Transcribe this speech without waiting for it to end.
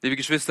Liebe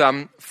Geschwister,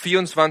 am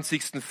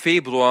 24.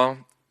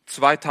 Februar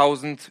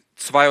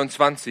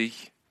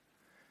 2022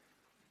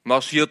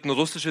 marschierten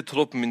russische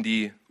Truppen in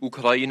die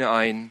Ukraine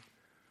ein,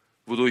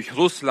 wodurch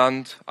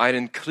Russland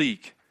einen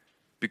Krieg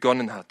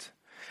begonnen hat.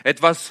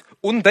 Etwas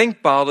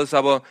Undenkbares,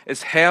 aber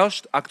es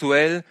herrscht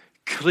aktuell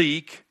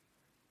Krieg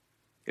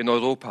in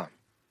Europa.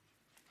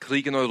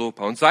 Krieg in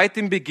Europa. Und seit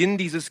dem Beginn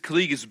dieses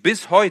Krieges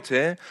bis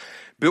heute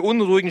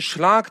beunruhigen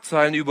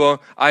Schlagzeilen über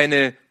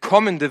eine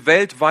kommende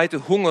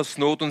weltweite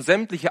Hungersnot und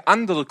sämtliche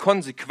andere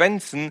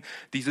Konsequenzen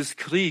dieses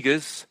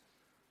Krieges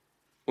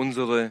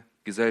unsere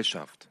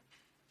Gesellschaft.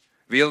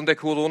 Während der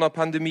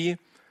Corona-Pandemie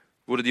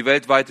wurde die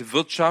weltweite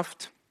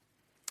Wirtschaft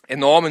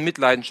enorm in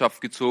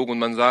Mitleidenschaft gezogen und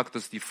man sagt,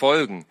 dass die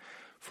Folgen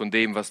von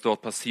dem, was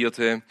dort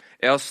passierte,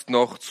 erst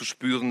noch zu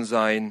spüren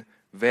sein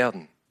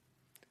werden.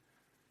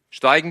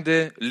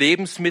 Steigende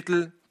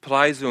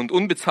Lebensmittelpreise und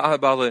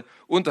unbezahlbare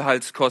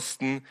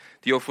Unterhaltskosten,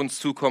 die auf uns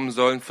zukommen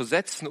sollen,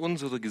 versetzen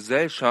unsere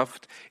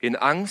Gesellschaft in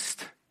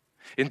Angst,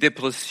 in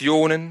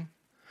Depressionen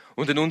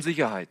und in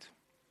Unsicherheit.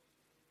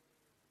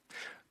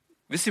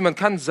 Wisst ihr, man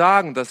kann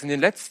sagen, dass in den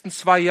letzten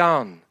 2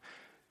 Jahren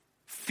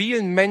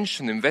vielen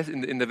Menschen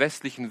in der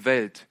westlichen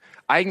Welt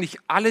eigentlich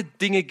alle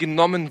Dinge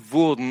genommen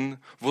wurden,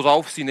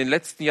 worauf sie in den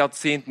letzten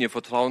Jahrzehnten ihr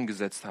Vertrauen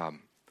gesetzt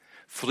haben.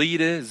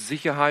 Friede,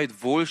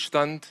 Sicherheit,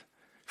 Wohlstand,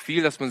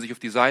 viel, dass man sich auf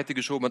die Seite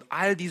geschoben hat.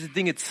 All diese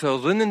Dinge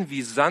zerrinnen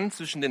wie Sand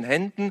zwischen den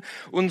Händen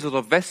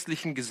unserer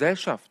westlichen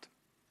Gesellschaft.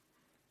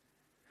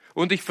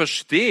 Und ich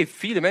verstehe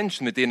viele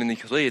Menschen, mit denen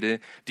ich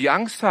rede, die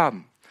Angst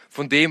haben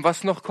von dem,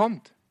 was noch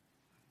kommt.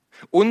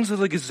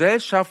 Unsere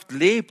Gesellschaft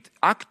lebt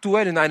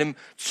aktuell in einem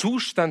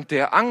Zustand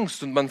der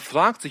Angst und man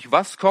fragt sich,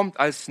 was kommt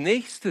als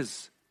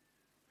nächstes?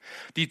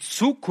 Die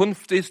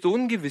Zukunft ist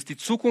ungewiss, die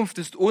Zukunft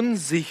ist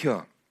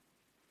unsicher.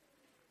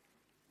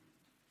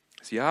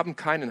 Sie haben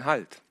keinen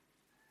Halt.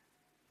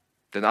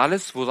 Denn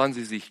alles, woran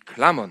sie sich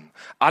klammern,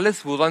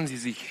 alles, woran sie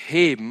sich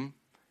heben,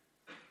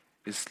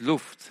 ist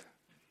Luft.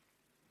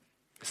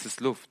 Es ist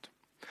Luft.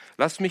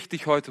 Lass mich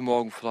dich heute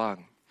Morgen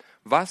fragen,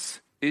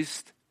 was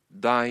ist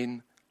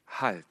dein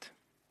Halt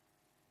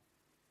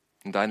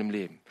in deinem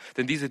Leben?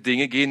 Denn diese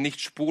Dinge gehen nicht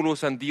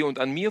spurlos an dir und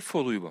an mir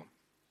vorüber.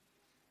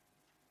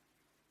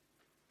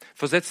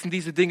 Versetzen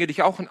diese Dinge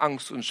dich auch in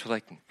Angst und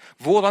Schrecken?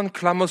 Woran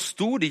klammerst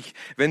du dich,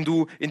 wenn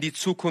du in die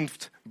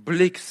Zukunft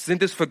blickst?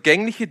 Sind es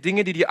vergängliche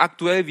Dinge, die dir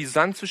aktuell wie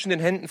Sand zwischen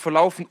den Händen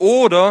verlaufen?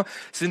 Oder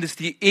sind es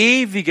die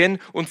ewigen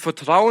und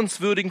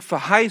vertrauenswürdigen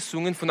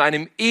Verheißungen von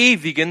einem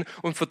ewigen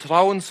und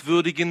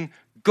vertrauenswürdigen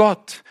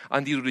Gott,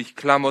 an die du dich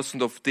klammerst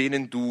und auf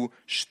denen du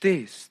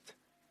stehst?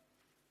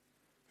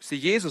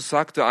 Jesus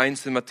sagte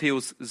einst in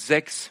Matthäus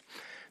 6,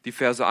 die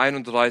Verse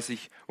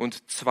 31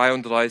 und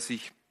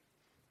 32,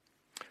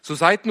 so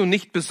seid nun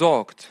nicht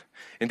besorgt,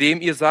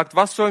 indem ihr sagt,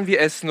 was sollen wir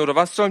essen oder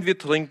was sollen wir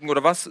trinken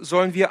oder was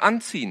sollen wir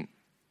anziehen?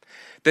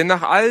 Denn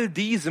nach all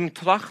diesem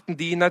trachten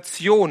die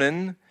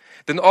Nationen,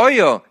 denn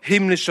euer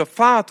himmlischer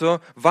Vater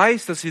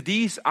weiß, dass ihr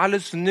dies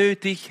alles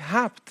nötig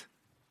habt.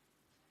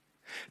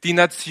 Die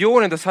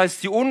Nationen, das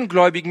heißt die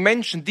ungläubigen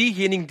Menschen,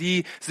 diejenigen,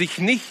 die sich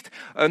nicht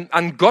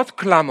an Gott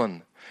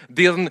klammern,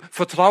 deren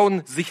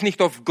Vertrauen sich nicht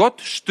auf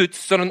Gott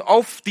stützt, sondern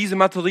auf diese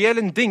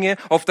materiellen Dinge,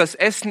 auf das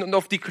Essen und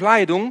auf die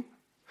Kleidung.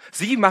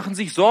 Sie machen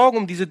sich Sorgen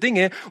um diese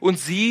Dinge und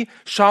sie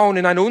schauen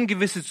in eine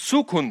ungewisse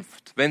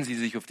Zukunft, wenn sie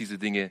sich auf diese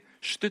Dinge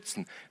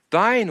stützen.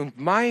 Dein und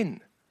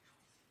mein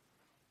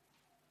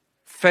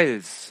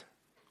Fels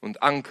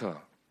und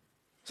Anker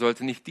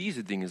sollte nicht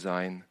diese Dinge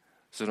sein,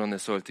 sondern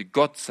es sollte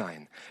Gott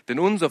sein. Denn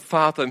unser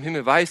Vater im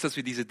Himmel weiß, dass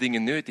wir diese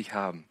Dinge nötig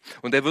haben.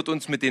 Und er wird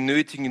uns mit den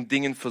nötigen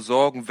Dingen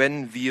versorgen,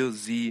 wenn wir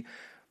sie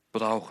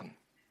brauchen.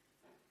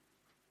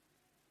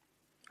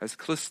 Als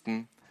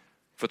Christen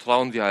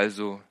vertrauen wir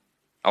also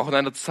auch in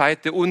einer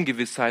Zeit der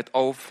Ungewissheit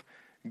auf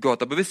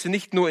Gott. Aber wisst ihr,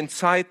 nicht nur in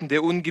Zeiten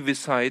der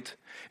Ungewissheit,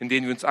 in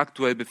denen wir uns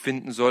aktuell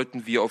befinden,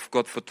 sollten wir auf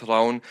Gott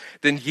vertrauen.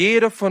 Denn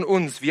jeder von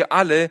uns, wir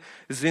alle,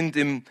 sind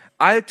in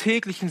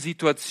alltäglichen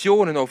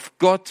Situationen auf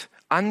Gott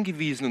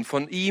angewiesen und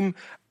von ihm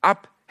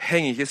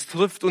abhängig. Es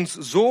trifft uns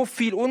so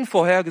viel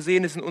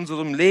Unvorhergesehenes in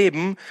unserem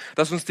Leben,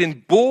 dass uns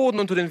den Boden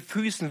unter den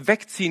Füßen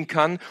wegziehen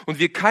kann und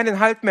wir keinen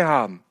Halt mehr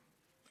haben.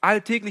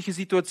 Alltägliche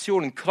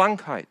Situationen,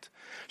 Krankheit,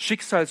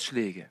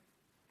 Schicksalsschläge,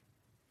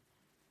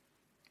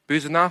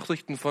 böse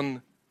Nachrichten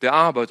von der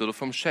Arbeit oder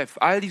vom Chef.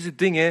 All diese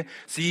Dinge,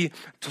 sie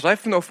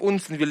treffen auf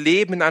uns und wir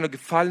leben in einer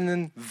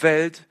gefallenen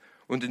Welt.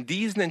 Und in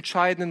diesen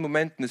entscheidenden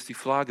Momenten ist die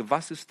Frage,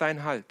 was ist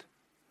dein Halt?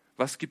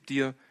 Was gibt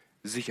dir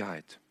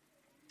Sicherheit?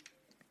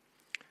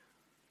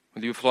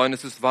 Und liebe Freunde,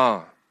 es ist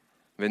wahr,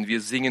 wenn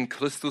wir singen,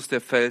 Christus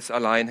der Fels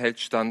allein hält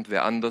stand,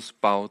 wer anders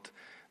baut,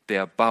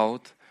 der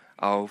baut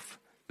auf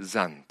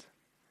Sand.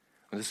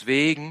 Und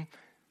deswegen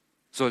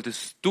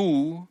solltest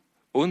du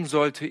und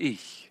sollte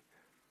ich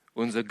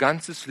unser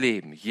ganzes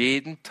Leben,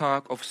 jeden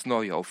Tag aufs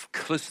Neue, auf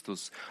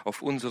Christus,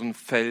 auf unseren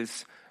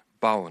Fels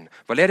bauen.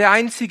 Weil er der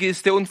Einzige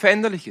ist, der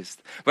unveränderlich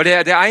ist. Weil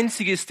er der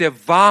Einzige ist,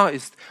 der wahr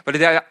ist. Weil er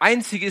der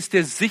Einzige ist,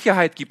 der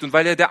Sicherheit gibt. Und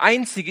weil er der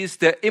Einzige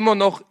ist, der immer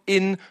noch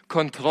in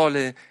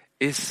Kontrolle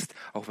ist.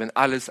 Auch wenn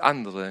alles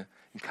andere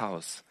im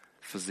Chaos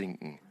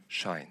versinken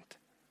scheint.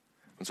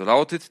 Und so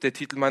lautet der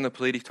Titel meiner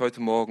Predigt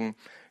heute Morgen: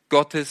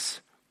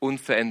 Gottes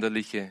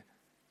unveränderliche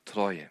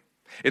Treue.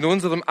 In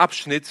unserem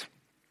Abschnitt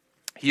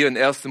hier in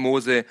 1.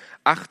 Mose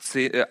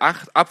 8,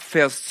 ab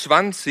Vers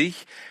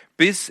 20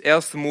 bis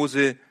 1.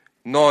 Mose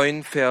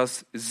 9,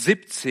 Vers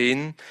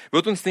 17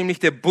 wird uns nämlich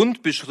der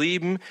Bund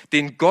beschrieben,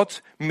 den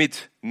Gott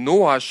mit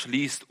Noah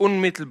schließt,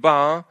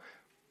 unmittelbar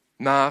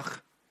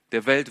nach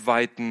der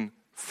weltweiten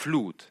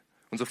Flut.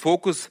 Unser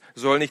Fokus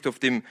soll nicht auf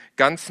dem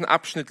ganzen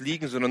Abschnitt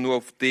liegen, sondern nur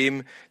auf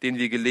dem, den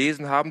wir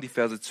gelesen haben, die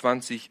Verse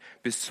 20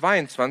 bis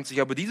 22.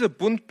 Aber dieser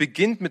Bund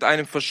beginnt mit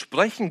einem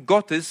Versprechen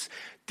Gottes,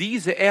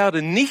 diese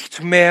Erde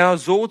nicht mehr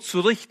so zu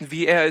richten,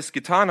 wie er es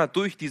getan hat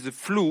durch diese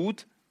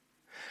Flut,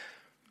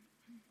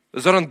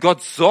 sondern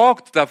Gott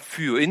sorgt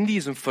dafür in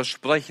diesem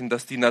Versprechen,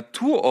 dass die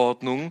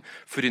Naturordnung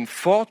für den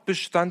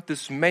Fortbestand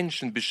des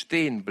Menschen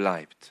bestehen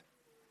bleibt.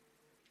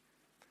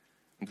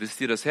 Und wisst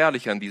ihr, das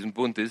Herrliche an diesem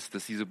Bund ist,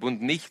 dass dieser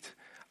Bund nicht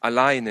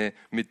alleine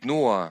mit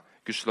Noah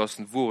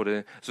geschlossen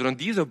wurde, sondern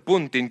dieser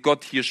Bund, den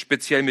Gott hier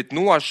speziell mit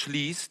Noah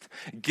schließt,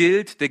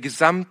 gilt der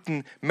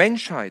gesamten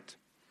Menschheit.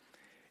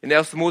 In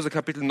 1. Mose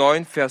Kapitel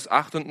 9, Vers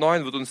 8 und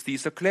 9 wird uns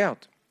dies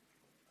erklärt.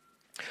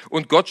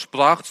 Und Gott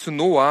sprach zu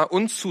Noah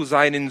und zu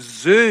seinen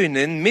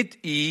Söhnen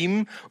mit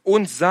ihm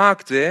und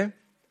sagte: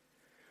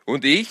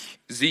 Und ich,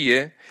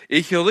 siehe,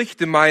 ich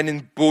richte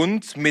meinen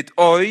Bund mit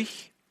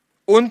euch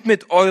und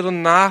mit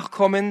euren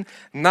Nachkommen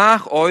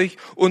nach euch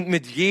und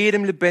mit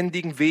jedem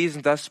lebendigen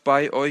Wesen, das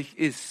bei euch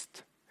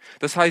ist.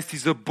 Das heißt,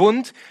 dieser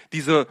Bund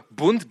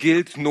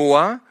gilt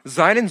Noah,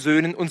 seinen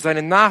Söhnen und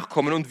seinen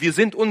Nachkommen, und wir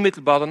sind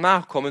unmittelbare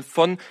Nachkommen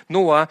von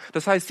Noah.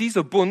 Das heißt,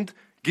 dieser Bund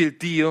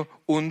gilt dir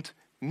und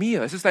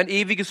mir. Es ist ein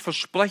ewiges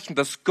Versprechen,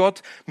 das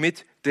Gott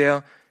mit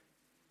der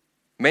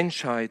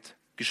Menschheit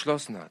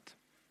geschlossen hat.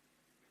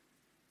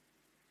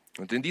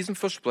 Und in diesem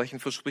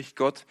Versprechen verspricht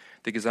Gott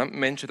der gesamten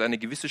Menschheit eine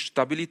gewisse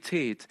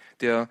Stabilität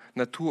der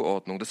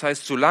Naturordnung. Das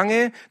heißt,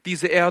 solange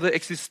diese Erde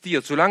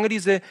existiert, solange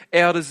diese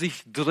Erde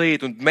sich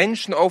dreht und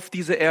Menschen auf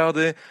dieser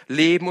Erde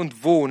leben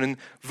und wohnen,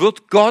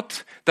 wird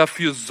Gott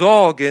dafür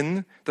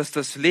sorgen, dass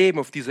das Leben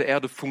auf dieser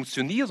Erde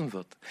funktionieren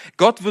wird.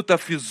 Gott wird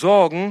dafür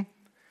sorgen,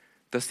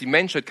 dass die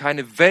Menschheit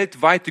keine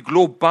weltweite,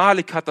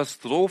 globale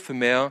Katastrophe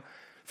mehr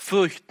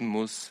fürchten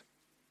muss,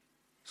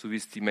 so wie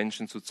es die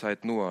Menschen zur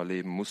Zeit Noah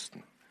erleben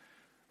mussten.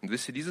 Und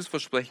wisst ihr, dieses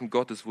Versprechen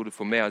Gottes wurde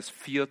vor mehr als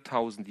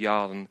 4000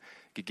 Jahren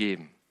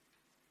gegeben.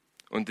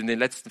 Und in den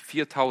letzten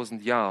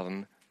 4000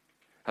 Jahren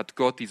hat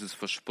Gott dieses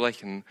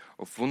Versprechen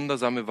auf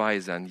wundersame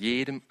Weise an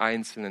jedem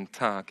einzelnen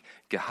Tag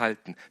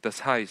gehalten.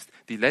 Das heißt,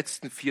 die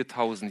letzten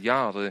 4000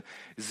 Jahre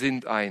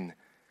sind ein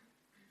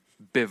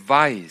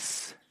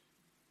Beweis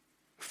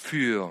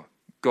für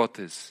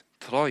Gottes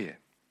Treue.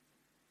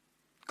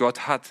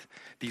 Gott hat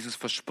dieses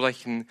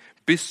Versprechen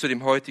bis zu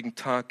dem heutigen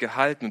Tag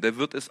gehalten, und er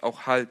wird es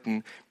auch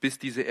halten, bis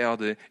diese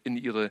Erde in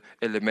ihre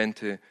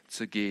Elemente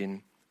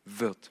zergehen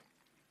wird.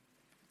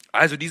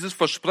 Also dieses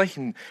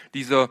Versprechen,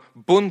 dieser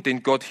Bund,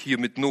 den Gott hier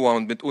mit Noah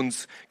und mit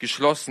uns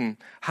geschlossen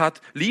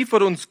hat,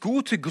 liefert uns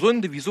gute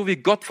Gründe, wieso wir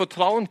Gott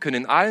vertrauen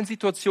können in allen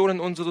Situationen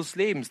unseres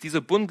Lebens.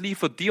 Dieser Bund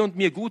liefert dir und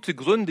mir gute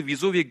Gründe,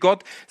 wieso wir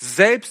Gott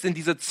selbst in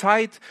dieser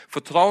Zeit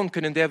vertrauen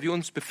können, in der wir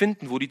uns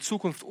befinden, wo die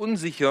Zukunft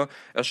unsicher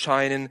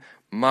erscheinen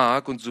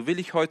mag. Und so will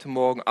ich heute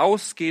Morgen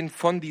ausgehend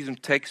von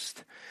diesem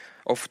Text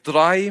auf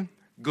 3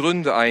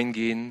 Gründe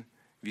eingehen,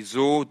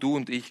 wieso du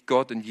und ich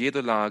Gott in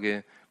jeder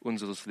Lage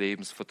unseres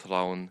Lebens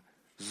vertrauen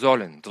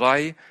sollen.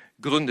 3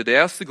 Gründe. Der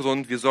erste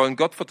Grund: wir sollen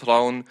Gott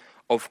vertrauen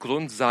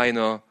aufgrund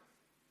seiner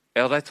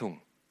Errettung.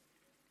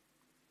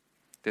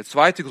 Der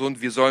zweite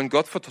Grund: wir sollen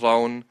Gott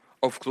vertrauen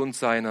aufgrund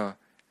seiner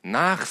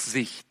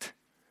Nachsicht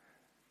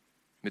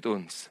mit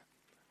uns.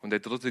 Und der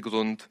dritte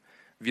Grund: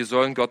 wir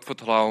sollen Gott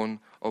vertrauen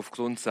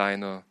aufgrund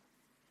seiner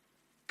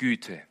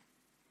Güte.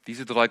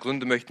 Diese 3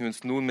 Gründe möchten wir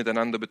uns nun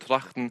miteinander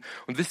betrachten.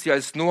 Und wisst ihr,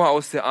 als Noah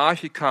aus der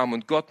Arche kam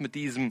und Gott mit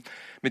ihm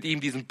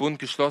diesen Bund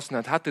geschlossen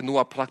hat, hatte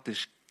Noah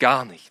praktisch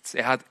gar nichts.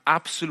 Er hat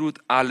absolut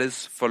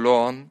alles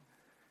verloren.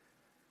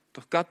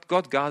 Doch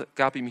Gott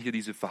gab ihm hier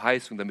diese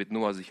Verheißung, damit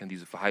Noah sich an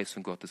diese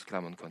Verheißung Gottes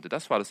klammern konnte.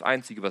 Das war das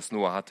Einzige, was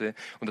Noah hatte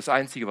und das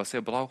Einzige, was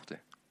er brauchte.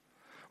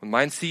 Und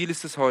mein Ziel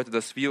ist es heute,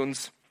 dass wir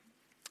uns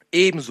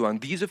ebenso an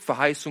diese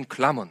Verheißung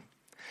klammern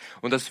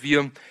und dass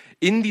wir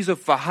in dieser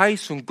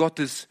Verheißung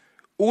Gottes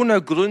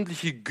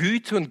unergründliche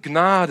Güte und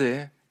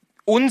Gnade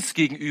uns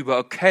gegenüber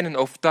erkennen,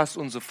 auf dass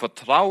unser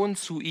Vertrauen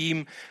zu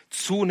ihm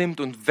zunimmt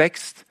und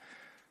wächst.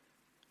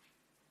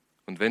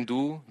 Und wenn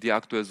du dir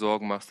aktuell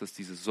Sorgen machst, dass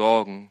diese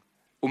Sorgen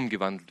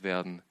umgewandelt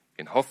werden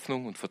in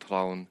Hoffnung und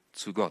Vertrauen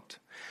zu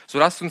Gott. So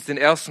lasst uns den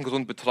ersten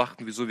Grund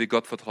betrachten, wieso wir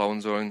Gott vertrauen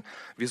sollen.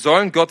 Wir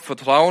sollen Gott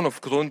vertrauen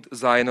aufgrund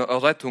seiner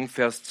Errettung,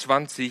 Vers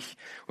 20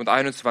 und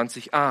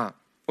 21a.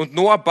 Und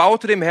Noah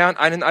baute dem Herrn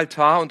einen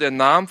Altar, und er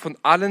nahm von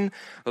allen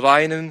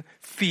reinen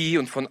Vieh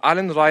und von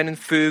allen reinen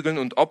Vögeln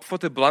und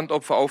opferte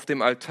Brandopfer auf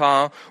dem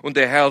Altar, und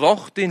der Herr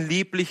roch den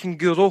lieblichen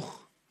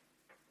Geruch.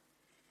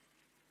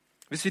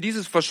 Wisst ihr,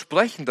 dieses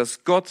Versprechen,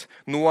 das Gott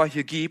Noah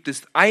hier gibt,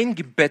 ist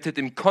eingebettet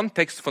im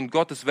Kontext von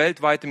Gottes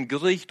weltweitem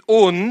Gericht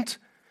und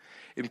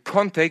im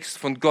Kontext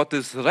von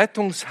Gottes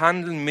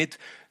Rettungshandeln mit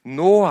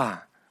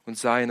Noah und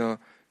seiner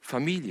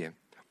Familie.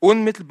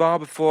 Unmittelbar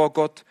bevor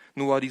Gott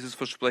Noah dieses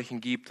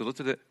Versprechen gibt,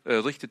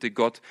 richtete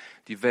Gott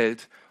die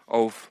Welt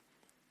auf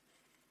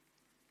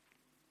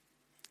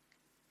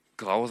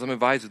grausame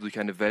Weise durch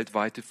eine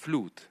weltweite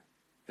Flut.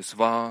 Es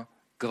war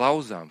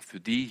grausam für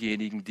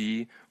diejenigen,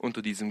 die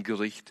unter diesem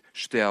Gericht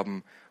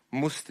sterben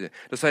musste.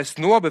 Das heißt,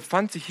 Noah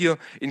befand sich hier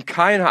in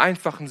keiner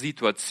einfachen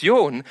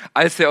Situation,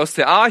 als er aus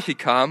der Arche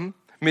kam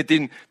mit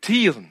den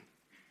Tieren.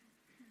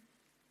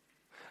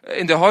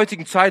 In der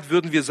heutigen Zeit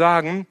würden wir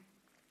sagen,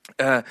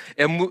 er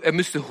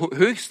müsste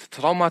höchst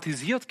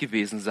traumatisiert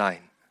gewesen sein.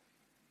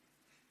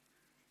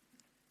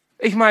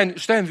 Ich meine,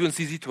 stellen wir uns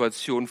die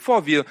Situation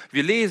vor. Wir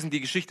lesen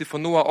die Geschichte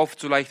von Noah oft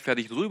so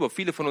leichtfertig drüber.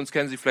 Viele von uns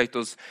kennen sie vielleicht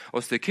aus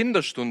der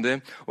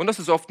Kinderstunde. Und das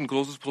ist oft ein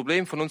großes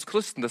Problem von uns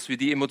Christen, dass wir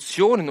die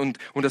Emotionen und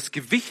das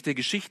Gewicht der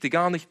Geschichte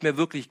gar nicht mehr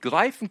wirklich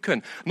greifen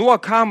können. Noah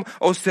kam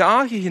aus der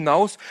Arche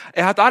hinaus.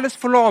 Er hat alles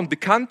verloren.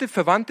 Bekannte,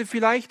 Verwandte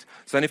vielleicht.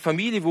 Seine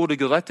Familie wurde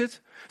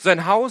gerettet.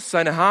 Sein Haus,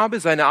 seine Habe,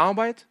 seine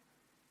Arbeit.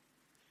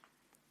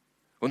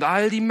 Und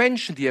all die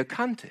Menschen, die er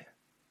kannte.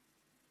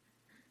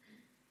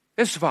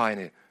 Es war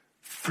eine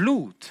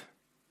Flut.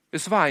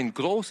 Es war ein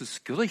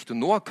großes Gericht. Und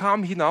Noah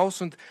kam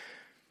hinaus und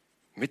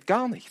mit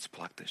gar nichts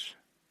praktisch.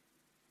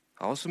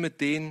 Außer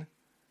mit den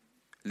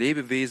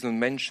Lebewesen und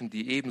Menschen,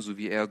 die ebenso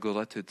wie er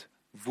gerettet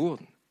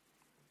wurden.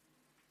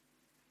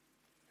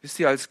 Wisst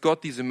ihr, als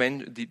Gott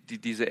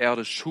diese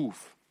Erde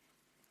schuf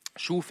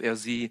er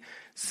sie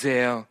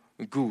sehr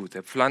gut.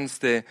 Er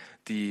pflanzte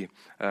die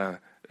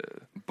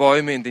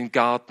Bäume in den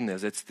Garten, er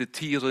setzte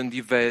Tiere in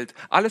die Welt.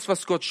 Alles,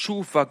 was Gott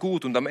schuf, war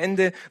gut. Und am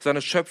Ende seiner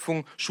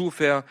Schöpfung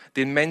schuf er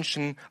den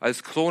Menschen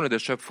als Krone der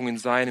Schöpfung in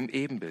seinem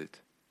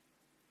Ebenbild.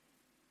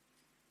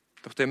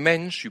 Doch der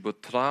Mensch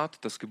übertrat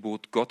das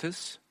Gebot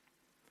Gottes.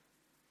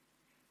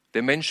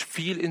 Der Mensch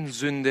fiel in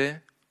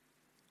Sünde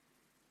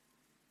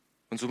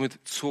und somit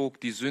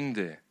zog die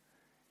Sünde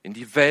in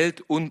die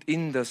Welt und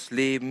in das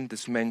Leben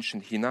des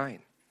Menschen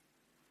hinein.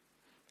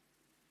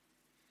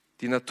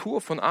 Die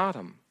Natur von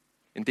Adam,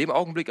 in dem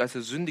Augenblick, als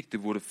er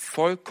sündigte, wurde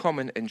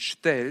vollkommen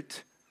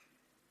entstellt.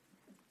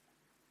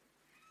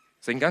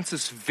 Sein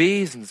ganzes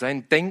Wesen,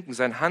 sein Denken,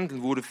 sein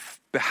Handeln wurde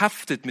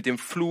behaftet mit dem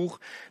Fluch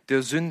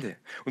der Sünde.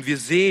 Und wir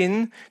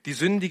sehen die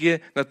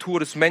sündige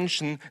Natur des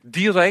Menschen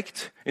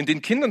direkt in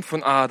den Kindern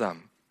von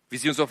Adam, wie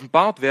sie uns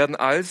offenbart werden,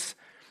 als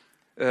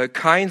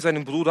Kain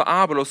seinen Bruder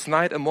Abel aus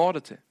Neid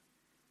ermordete.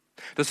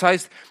 Das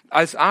heißt,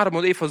 als Adam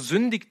und Eva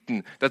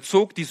sündigten, da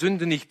zog die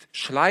Sünde nicht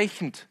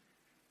schleichend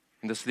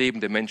in das Leben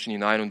der Menschen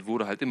hinein und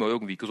wurde halt immer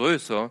irgendwie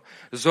größer,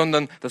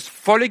 sondern das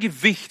volle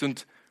Gewicht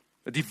und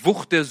die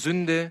Wucht der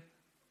Sünde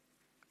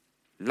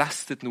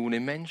lastet nun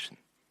im Menschen.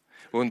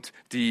 Und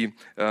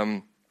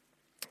eine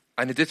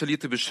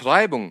detaillierte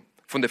Beschreibung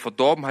von der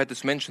Verdorbenheit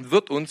des Menschen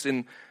wird uns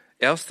in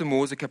 1.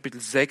 Mose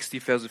Kapitel 6, die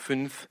Verse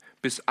 5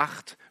 bis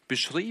 8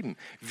 beschrieben.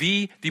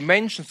 Wie die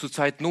Menschen zur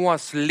Zeit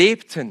Noahs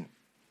lebten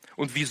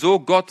und wieso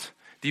Gott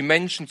die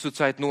Menschen zur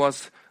Zeit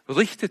Noahs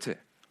richtete.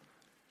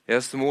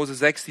 1. Mose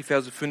 6, die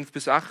Verse 5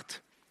 bis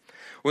 8.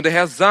 Und der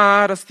Herr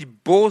sah, dass die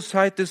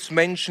Bosheit des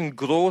Menschen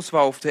groß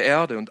war auf der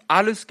Erde und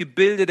alles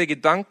Gebilde der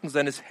Gedanken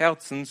seines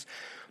Herzens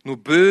nur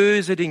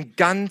böse den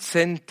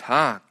ganzen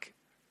Tag.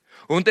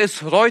 Und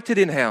es reute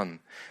den Herrn,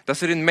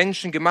 dass er den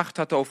Menschen gemacht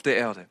hatte auf der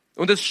Erde.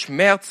 Und es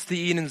schmerzte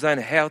ihn in sein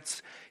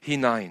Herz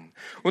hinein.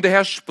 Und der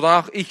Herr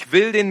sprach, ich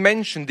will den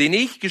Menschen, den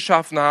ich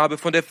geschaffen habe,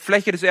 von der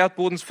Fläche des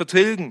Erdbodens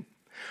vertilgen.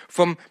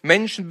 Vom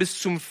Menschen bis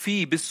zum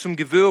Vieh, bis zum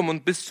Gewürm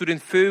und bis zu den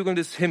Vögeln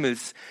des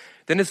Himmels.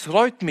 Denn es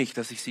reut mich,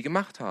 dass ich sie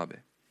gemacht habe.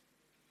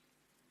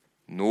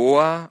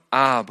 Noah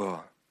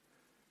aber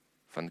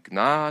fand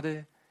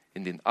Gnade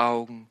in den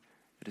Augen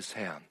des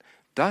Herrn.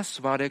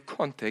 Das war der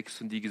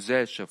Kontext und die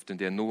Gesellschaft, in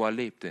der Noah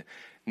lebte.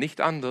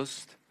 Nicht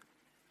anders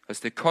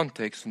als der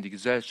Kontext und die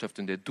Gesellschaft,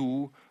 in der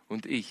du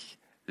und ich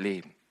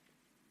leben.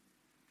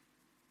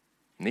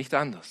 Nicht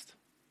anders.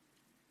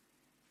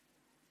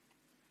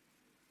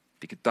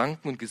 Die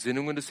Gedanken und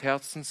Gesinnungen des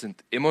Herzens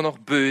sind immer noch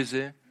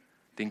böse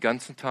den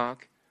ganzen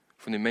Tag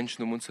von den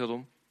Menschen um uns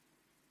herum.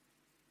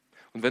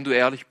 Und wenn du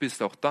ehrlich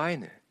bist, auch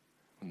deine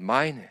und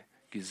meine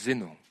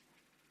Gesinnung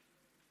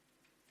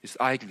ist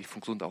eigentlich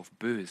von Grund auf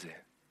böse.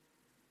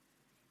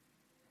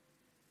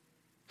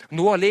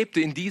 Noah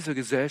lebte in dieser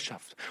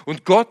Gesellschaft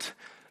und Gott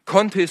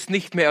konnte es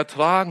nicht mehr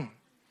ertragen,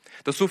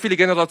 dass so viele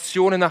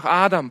Generationen nach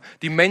Adam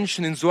die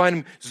Menschen in so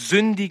einem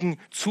sündigen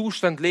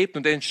Zustand lebten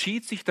und er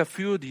entschied sich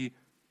dafür, die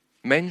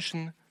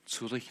Menschen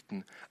zu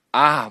richten.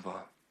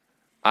 Aber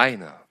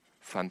einer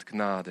fand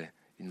Gnade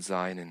in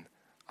seinen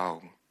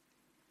Augen.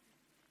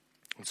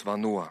 Und zwar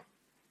Noah.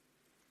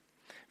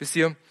 Wisst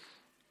ihr,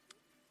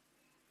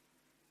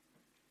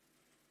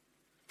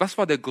 was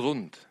war der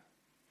Grund,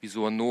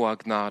 wieso Noah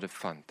Gnade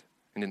fand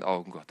in den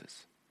Augen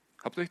Gottes?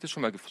 Habt ihr euch das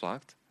schon mal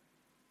gefragt?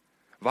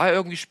 War er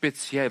irgendwie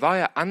speziell? War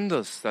er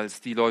anders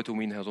als die Leute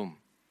um ihn herum?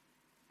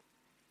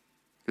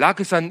 Lag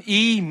es an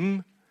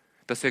ihm,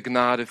 dass er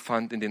Gnade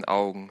fand in den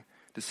Augen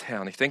des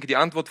Herrn? Ich denke, die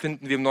Antwort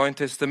finden wir im Neuen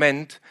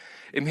Testament,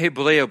 im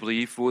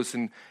Hebräerbrief, wo es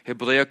in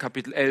Hebräer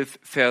Kapitel 11,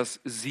 Vers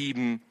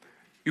 7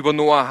 über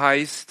Noah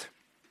heißt: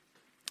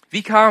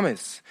 Wie kam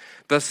es,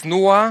 dass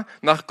Noah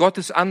nach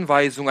Gottes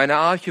Anweisung eine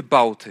Arche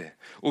baute,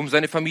 um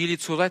seine Familie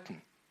zu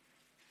retten?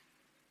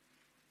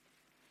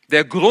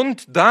 Der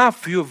Grund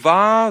dafür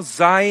war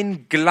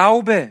sein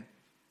Glaube.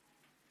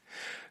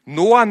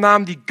 Noah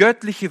nahm die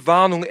göttliche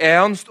Warnung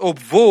ernst,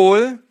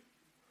 obwohl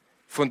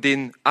von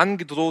den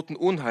angedrohten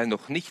Unheil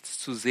noch nichts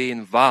zu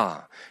sehen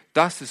war.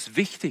 Das ist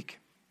wichtig.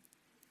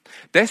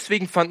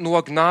 Deswegen fand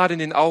Noah Gnade in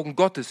den Augen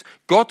Gottes.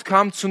 Gott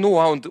kam zu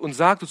Noah und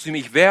sagte zu ihm: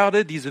 Ich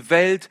werde diese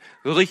Welt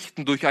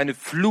richten durch eine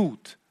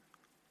Flut.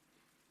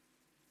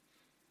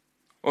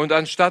 Und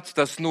anstatt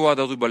dass Noah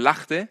darüber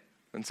lachte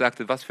und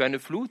sagte: Was für eine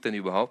Flut denn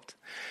überhaupt,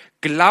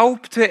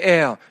 glaubte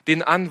er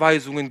den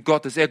Anweisungen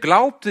Gottes. Er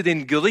glaubte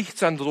den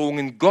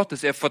Gerichtsandrohungen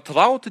Gottes. Er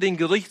vertraute den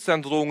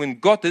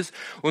Gerichtsandrohungen Gottes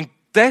und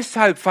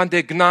deshalb fand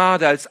er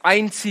Gnade als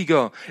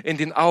einziger in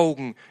den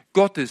Augen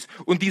Gottes.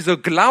 Und dieser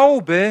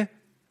Glaube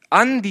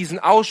an diesen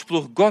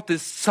Ausspruch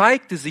Gottes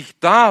zeigte sich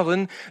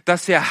darin,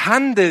 dass er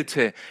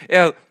handelte.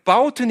 Er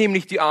baute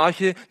nämlich die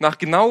Arche nach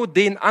genau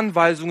den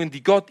Anweisungen,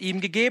 die Gott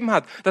ihm gegeben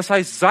hat. Das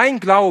heißt, sein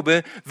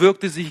Glaube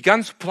wirkte sich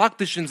ganz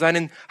praktisch in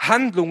seinen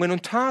Handlungen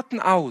und Taten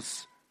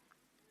aus.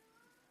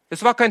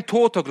 Es war kein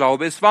toter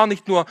Glaube, er war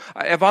nicht nur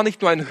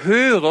ein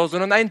Hörer,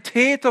 sondern ein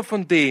Täter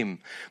von dem,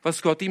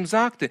 was Gott ihm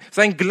sagte.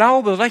 Sein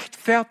Glaube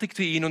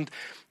rechtfertigte ihn und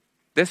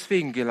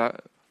deswegen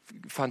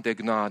fand er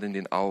Gnade in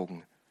den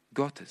Augen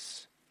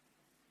Gottes.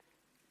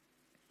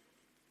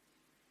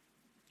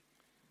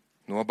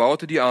 Noah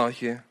baute die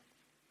Arche.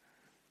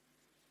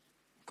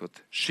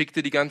 Gott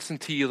schickte die ganzen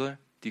Tiere,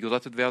 die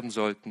gerettet werden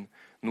sollten.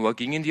 Noah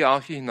ging in die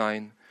Arche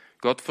hinein.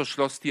 Gott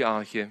verschloss die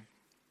Arche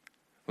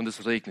und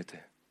es regnete.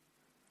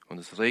 Und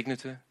es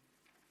regnete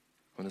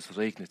und es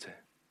regnete.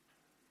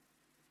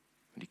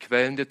 Und die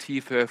Quellen der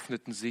Tiefe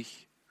öffneten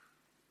sich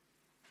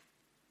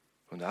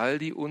und all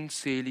die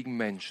unzähligen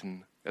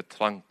Menschen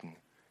ertranken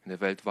in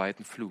der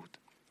weltweiten Flut.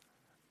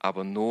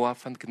 Aber Noah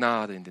fand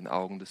Gnade in den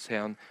Augen des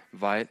Herrn,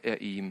 weil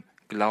er ihm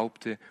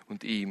glaubte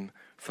und ihm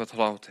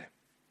vertraute.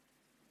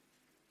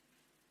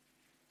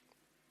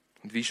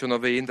 Und wie schon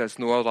erwähnt, als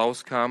Noah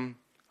rauskam,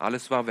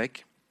 alles war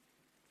weg.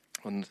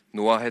 Und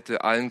Noah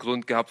hätte allen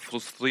Grund gehabt,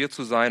 frustriert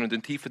zu sein und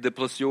in tiefe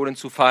Depressionen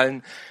zu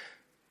fallen.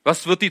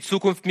 Was wird die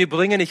Zukunft mir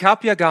bringen? Ich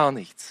habe ja gar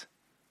nichts.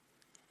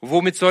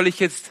 Womit soll ich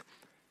jetzt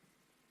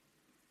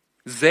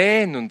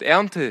säen und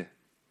Ernte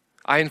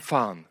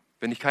einfahren,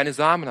 wenn ich keine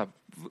Samen habe?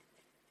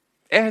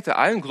 Er hätte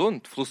allen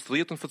Grund,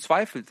 frustriert und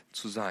verzweifelt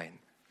zu sein.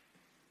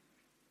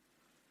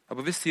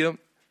 Aber wisst ihr,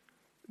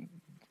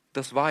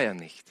 das war er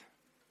nicht.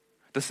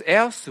 Das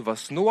Erste,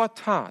 was Noah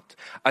tat,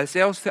 als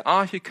er aus der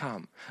Arche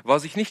kam, war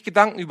sich nicht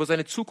Gedanken über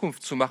seine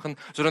Zukunft zu machen,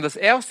 sondern das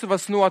Erste,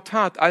 was Noah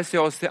tat, als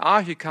er aus der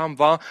Arche kam,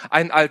 war,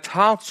 einen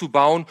Altar zu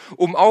bauen,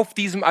 um auf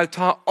diesem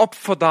Altar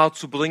Opfer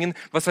darzubringen,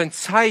 was ein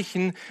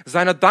Zeichen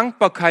seiner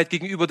Dankbarkeit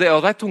gegenüber der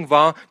Errettung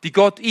war, die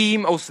Gott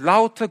ihm aus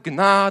lauter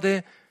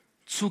Gnade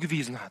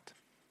zugewiesen hat.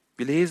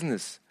 Wir lesen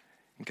es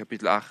in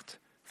Kapitel 8,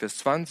 Vers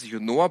 20.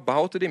 Und Noah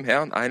baute dem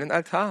Herrn einen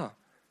Altar.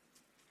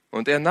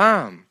 Und er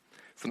nahm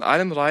von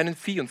allem reinen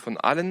Vieh und von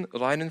allen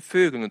reinen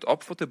Vögeln und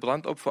opferte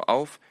Brandopfer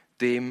auf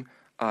dem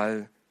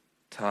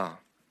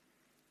Altar.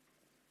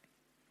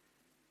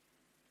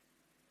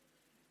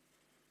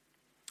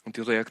 Und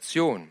die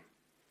Reaktion,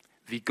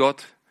 wie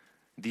Gott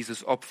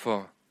dieses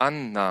Opfer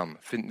annahm,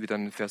 finden wir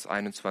dann in Vers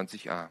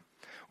 21a.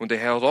 Und der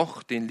Herr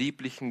roch den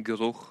lieblichen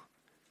Geruch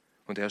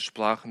und er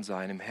sprach in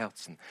seinem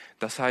Herzen.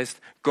 Das heißt,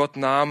 Gott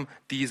nahm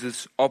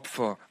dieses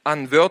Opfer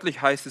an.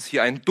 Wörtlich heißt es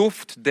hier ein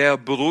Duft der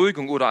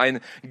Beruhigung oder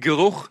ein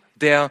Geruch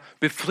der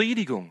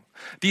Befriedigung.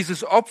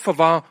 Dieses Opfer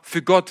war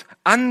für Gott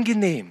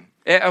angenehm.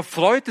 Er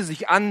erfreute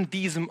sich an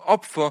diesem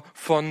Opfer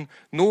von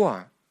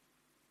Noah.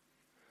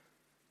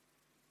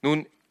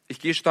 Nun, ich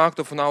gehe stark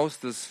davon aus,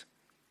 dass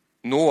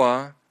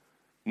Noah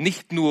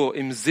nicht nur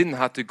im Sinn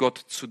hatte, Gott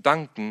zu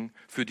danken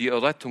für die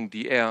Errettung,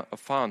 die er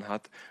erfahren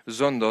hat,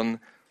 sondern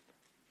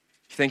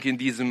ich denke, in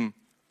diesem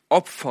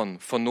Opfern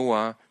von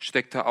Noah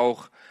steckte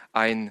auch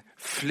ein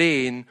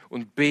Flehen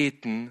und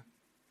Beten,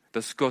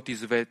 dass Gott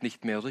diese Welt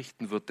nicht mehr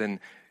richten wird, denn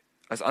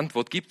als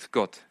Antwort gibt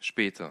Gott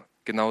später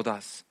genau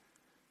das.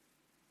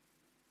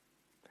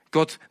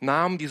 Gott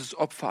nahm dieses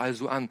Opfer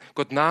also an.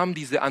 Gott nahm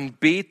diese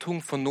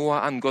Anbetung von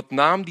Noah an. Gott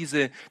nahm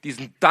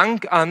diesen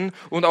Dank an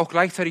und auch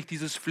gleichzeitig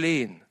dieses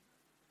Flehen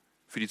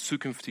für die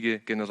zukünftige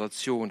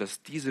Generation,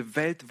 dass diese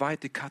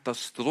weltweite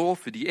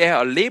Katastrophe, die er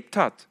erlebt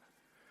hat,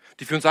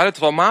 die für uns alle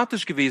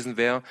traumatisch gewesen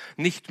wäre,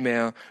 nicht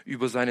mehr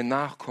über seine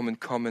Nachkommen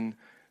kommen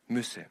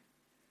müsse.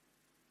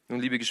 Nun,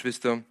 liebe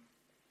Geschwister,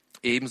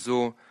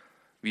 ebenso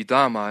wie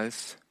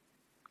damals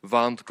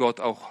warnt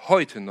Gott auch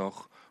heute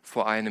noch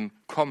vor einem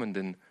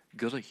kommenden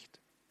Gericht.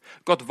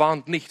 Gott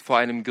warnt nicht vor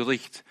einem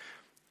Gericht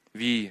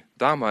wie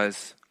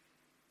damals,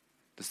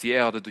 dass die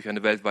Erde durch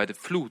eine weltweite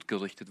Flut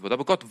gerichtet wird.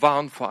 Aber Gott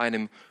warnt vor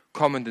einem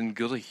kommenden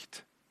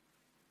Gericht,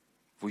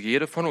 wo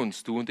jeder von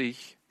uns, du und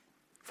ich,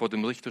 vor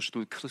dem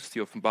Richterstuhl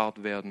Christi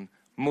offenbart werden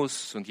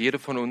muss und jeder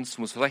von uns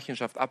muss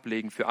Rechenschaft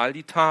ablegen für all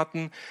die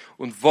Taten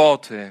und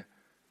Worte,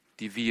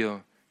 die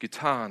wir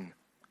getan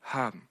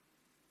haben.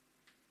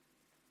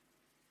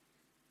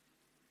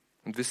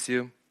 Und wisst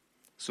ihr,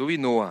 so wie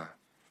Noah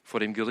vor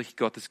dem Gericht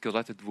Gottes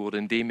gerettet wurde,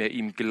 indem er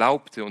ihm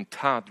glaubte und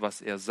tat,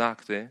 was er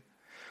sagte,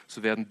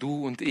 so werden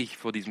du und ich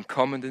vor diesem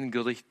kommenden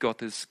Gericht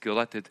Gottes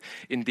gerettet,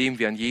 indem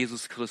wir an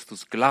Jesus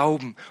Christus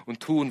glauben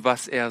und tun,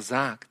 was er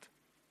sagt.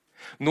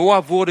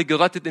 Noah wurde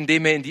gerettet,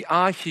 indem er in die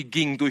Arche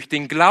ging, durch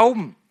den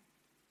Glauben.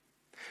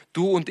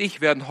 Du und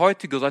ich werden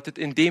heute gerettet,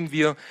 indem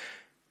wir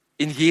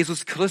in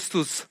Jesus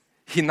Christus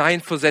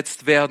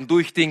hineinversetzt werden,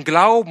 durch den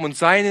Glauben und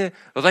seine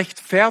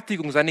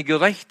Rechtfertigung, seine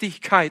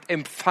Gerechtigkeit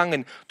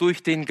empfangen,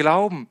 durch den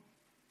Glauben.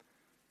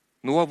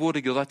 Noah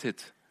wurde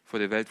gerettet vor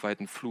der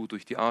weltweiten Flut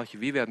durch die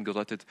Arche. Wir werden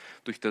gerettet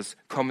durch das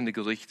kommende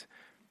Gericht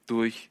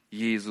durch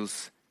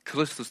Jesus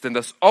Christus. Denn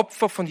das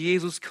Opfer von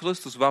Jesus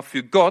Christus war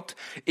für Gott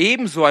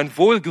ebenso ein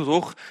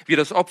Wohlgeruch wie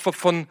das Opfer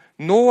von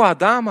Noah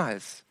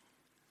damals.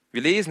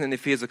 Wir lesen in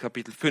Epheser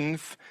Kapitel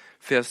 5,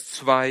 Vers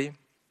 2,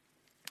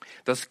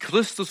 dass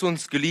Christus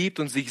uns geliebt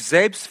und sich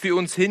selbst für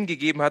uns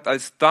hingegeben hat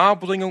als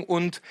Darbringung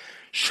und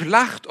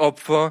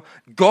Schlachtopfer,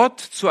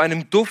 Gott zu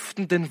einem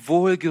duftenden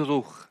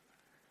Wohlgeruch.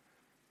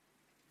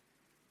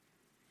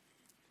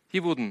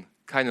 Hier wurden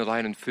keine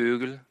reinen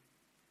Vögel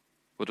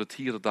oder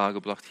Tiere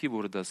dargebracht. Hier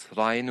wurde das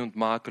reine und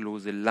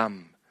makellose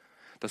Lamm,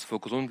 das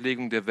vor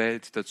Grundlegung der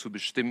Welt dazu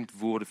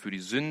bestimmt wurde, für die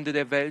Sünde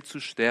der Welt zu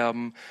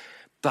sterben,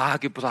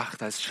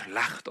 dargebracht als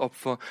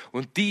Schlachtopfer.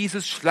 Und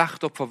dieses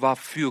Schlachtopfer war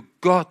für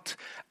Gott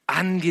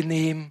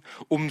angenehm,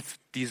 um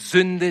die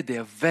Sünde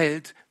der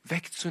Welt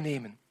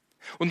wegzunehmen.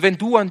 Und wenn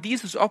du an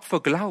dieses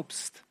Opfer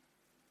glaubst,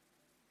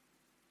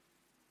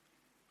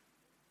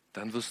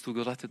 dann wirst du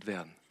gerettet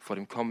werden vor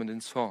dem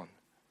kommenden Zorn.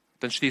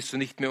 Dann stehst du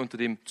nicht mehr unter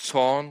dem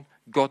Zorn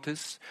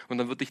Gottes und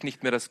dann wird dich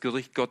nicht mehr das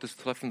Gericht Gottes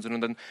treffen,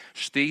 sondern dann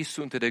stehst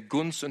du unter der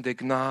Gunst und der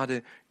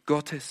Gnade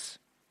Gottes.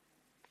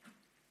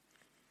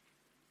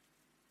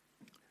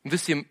 Und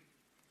wisst ihr, im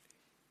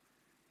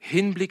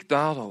Hinblick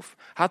darauf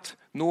hat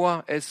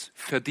Noah es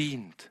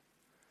verdient,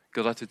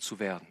 gerettet zu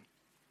werden.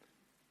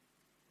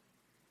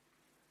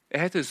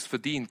 Er hätte es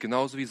verdient,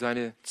 genauso wie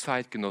seine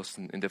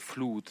Zeitgenossen in der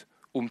Flut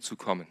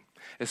umzukommen.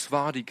 Es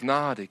war die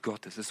Gnade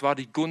Gottes, es war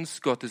die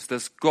Gunst Gottes,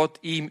 dass Gott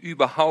ihm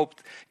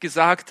überhaupt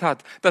gesagt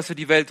hat, dass er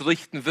die Welt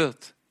richten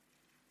wird.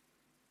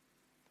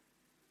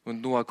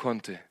 Und Noah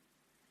konnte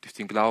durch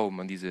den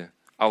Glauben an diese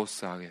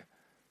Aussage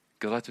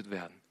gerettet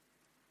werden.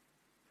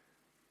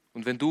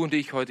 Und wenn du und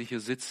ich heute hier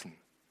sitzen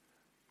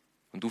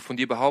und du von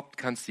dir behaupten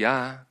kannst,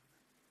 ja,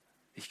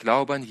 ich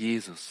glaube an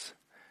Jesus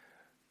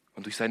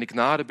und durch seine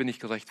Gnade bin ich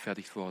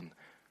gerechtfertigt worden,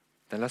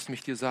 dann lass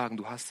mich dir sagen,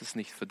 du hast es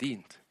nicht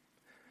verdient.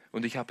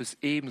 Und ich habe es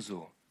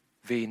ebenso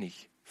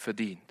wenig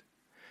verdient.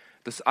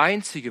 Das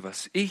Einzige,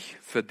 was ich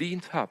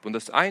verdient habe und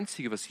das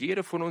Einzige, was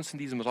jeder von uns in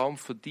diesem Raum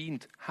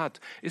verdient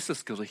hat, ist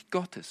das Gericht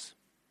Gottes.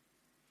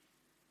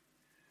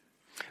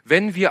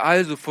 Wenn wir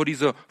also vor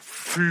dieser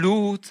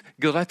Flut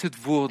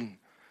gerettet wurden,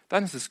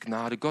 dann ist es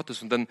Gnade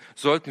Gottes und dann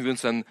sollten wir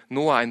uns an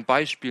Noah ein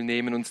Beispiel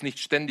nehmen, uns nicht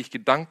ständig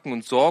Gedanken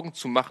und Sorgen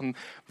zu machen,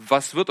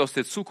 was wird aus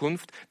der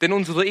Zukunft, denn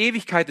unsere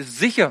Ewigkeit ist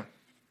sicher.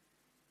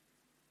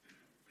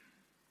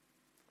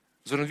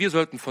 Sondern wir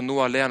sollten von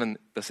Noah lernen,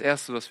 das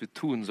Erste, was wir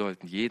tun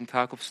sollten, jeden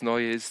Tag aufs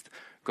Neue ist,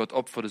 Gott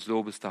Opfer des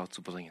Lobes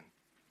darzubringen.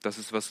 Das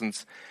ist, was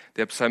uns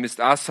der Psalmist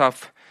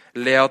Asaf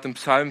lehrt im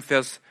Psalm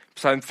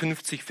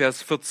 50,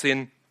 Vers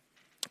 14.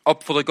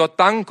 Opfere Gott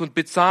Dank und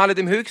bezahle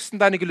dem Höchsten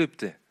deine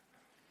Gelübde.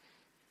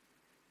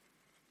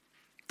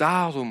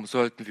 Darum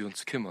sollten wir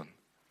uns kümmern.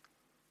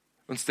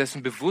 Uns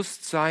dessen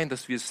bewusst sein,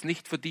 dass wir es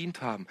nicht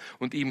verdient haben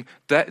und ihm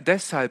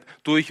deshalb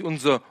durch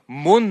unser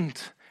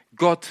Mund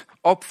Gott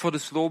Opfer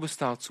des Lobes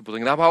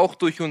darzubringen, aber auch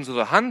durch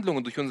unsere Handlung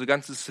und durch unser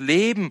ganzes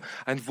Leben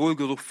ein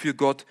Wohlgeruch für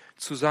Gott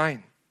zu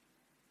sein.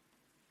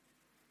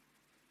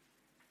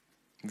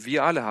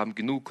 Wir alle haben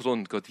genug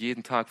Grund, Gott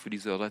jeden Tag für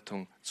diese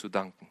Errettung zu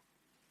danken.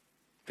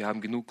 Wir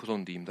haben genug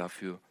Grund, ihm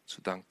dafür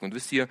zu danken. Und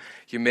wisst ihr,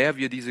 je mehr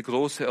wir diese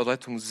große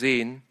Errettung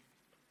sehen,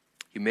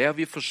 je mehr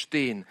wir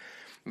verstehen,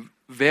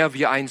 wer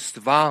wir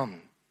einst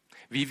waren,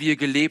 wie wir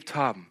gelebt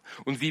haben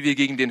und wie wir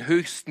gegen den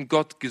höchsten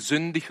Gott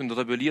gesündigt und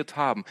rebelliert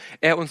haben,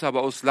 er uns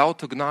aber aus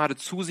lauter Gnade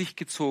zu sich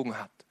gezogen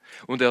hat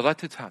und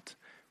errettet hat,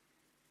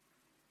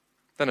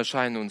 dann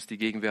erscheinen uns die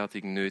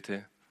gegenwärtigen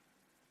Nöte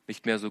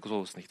nicht mehr so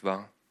groß, nicht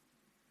wahr?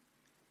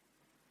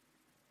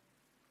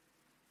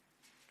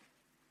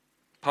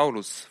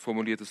 Paulus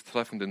formuliert es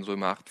treffend in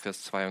Römer 8,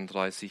 Vers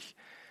 32.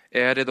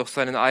 Er, der doch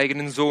seinen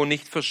eigenen Sohn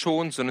nicht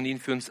verschont, sondern ihn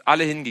für uns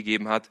alle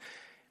hingegeben hat,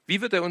 wie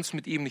wird er uns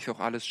mit ihm nicht auch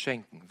alles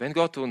schenken? Wenn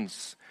Gott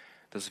uns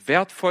das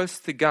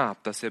Wertvollste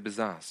gab, das er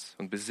besaß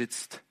und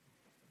besitzt,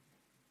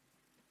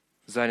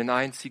 seinen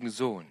einzigen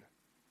Sohn,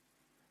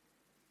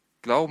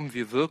 glauben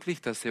wir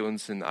wirklich, dass er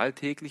uns in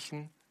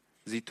alltäglichen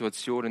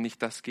Situationen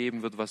nicht das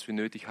geben wird, was wir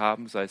nötig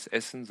haben, sei es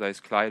Essen, sei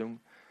es Kleidung,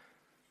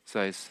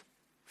 sei es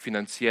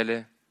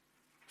finanzielle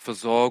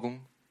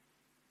Versorgung?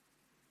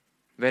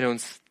 Wenn er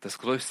uns das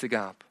Größte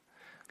gab,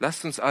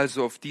 Lasst uns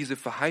also auf diese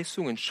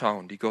Verheißungen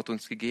schauen, die Gott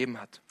uns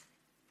gegeben hat.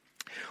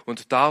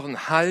 Und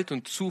darin Halt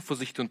und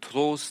Zuversicht und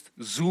Trost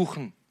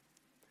suchen.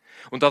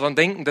 Und daran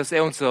denken, dass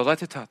er uns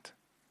errettet hat.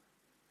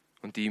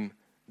 Und ihm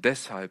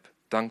deshalb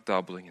Dank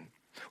darbringen.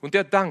 Und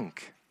der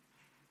Dank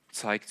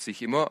zeigt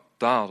sich immer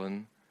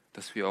darin,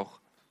 dass wir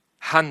auch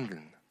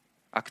handeln,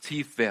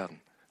 aktiv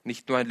werden,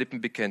 nicht nur ein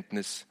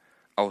Lippenbekenntnis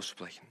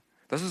aussprechen.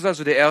 Das ist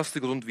also der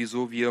erste Grund,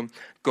 wieso wir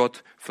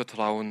Gott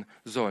vertrauen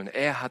sollen.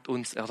 Er hat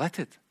uns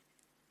errettet.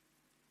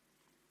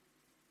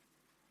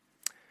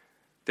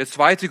 Der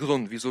zweite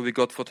Grund, wieso wir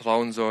Gott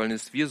vertrauen sollen,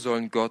 ist, wir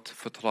sollen Gott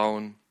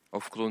vertrauen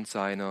aufgrund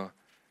seiner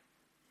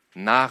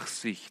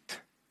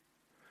Nachsicht.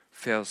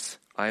 Vers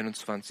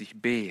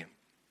 21b.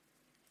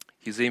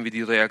 Hier sehen wir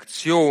die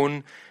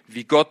Reaktion,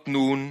 wie Gott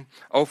nun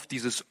auf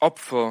dieses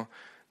Opfer,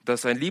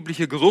 das ein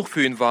lieblicher Geruch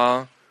für ihn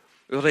war,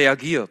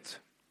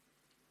 reagiert.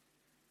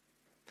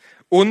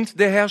 Und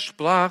der Herr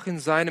sprach in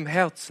seinem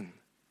Herzen: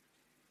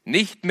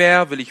 Nicht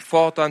mehr will ich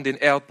fortan den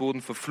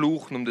Erdboden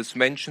verfluchen um des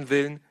Menschen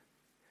willen,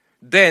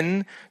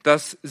 denn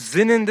das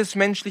Sinnen des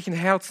menschlichen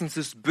Herzens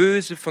ist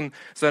böse von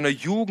seiner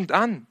Jugend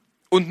an.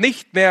 Und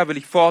nicht mehr will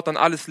ich fortan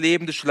alles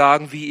Lebende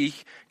schlagen, wie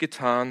ich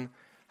getan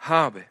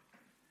habe.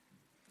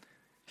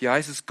 Hier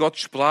heißt es, Gott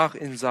sprach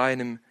in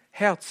seinem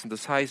Herzen.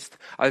 Das heißt,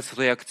 als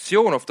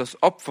Reaktion auf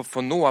das Opfer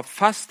von Noah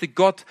fasste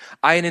Gott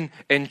einen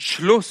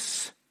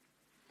Entschluss.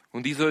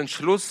 Und dieser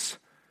Entschluss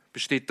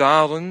besteht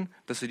darin,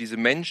 dass er diese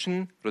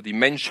Menschen oder die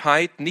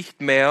Menschheit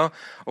nicht mehr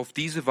auf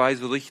diese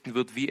Weise richten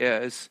wird, wie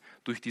er es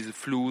durch diese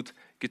Flut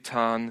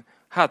getan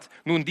hat.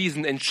 Nun,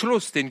 diesen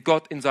Entschluss, den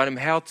Gott in seinem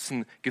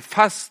Herzen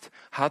gefasst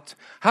hat,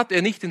 hat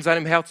er nicht in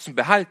seinem Herzen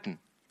behalten.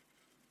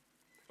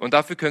 Und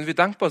dafür können wir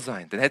dankbar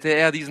sein. Denn hätte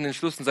er diesen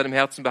Entschluss in seinem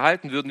Herzen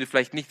behalten, würden wir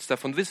vielleicht nichts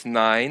davon wissen.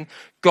 Nein,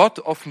 Gott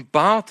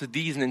offenbarte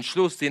diesen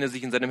Entschluss, den er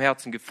sich in seinem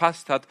Herzen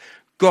gefasst hat.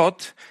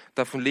 Gott,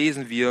 davon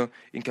lesen wir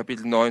in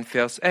Kapitel 9,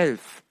 Vers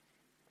 11,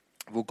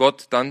 wo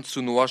Gott dann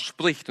zu Noah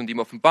spricht und ihm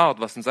offenbart,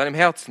 was in seinem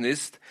Herzen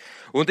ist.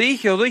 Und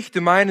ich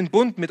errichte meinen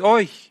Bund mit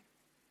euch.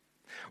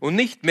 Und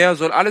nicht mehr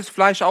soll alles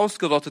Fleisch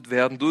ausgerottet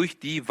werden durch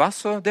die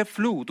Wasser der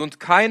Flut. Und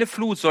keine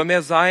Flut soll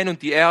mehr sein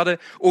und die Erde,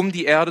 um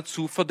die Erde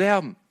zu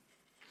verderben.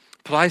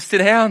 Preis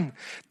den Herrn.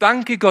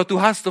 Danke Gott,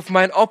 du hast auf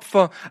mein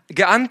Opfer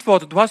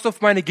geantwortet. Du hast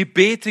auf meine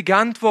Gebete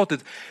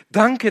geantwortet.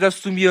 Danke,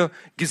 dass du mir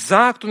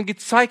gesagt und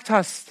gezeigt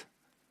hast,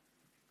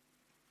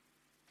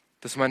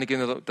 dass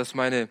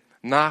meine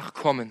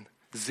Nachkommen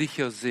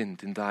sicher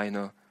sind in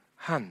deiner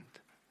Hand.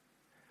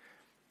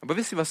 Aber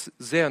wisst ihr, was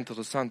sehr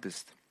interessant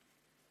ist?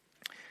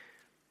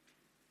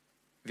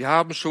 Wir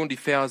haben schon die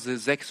Verse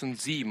 6 und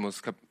 7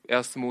 aus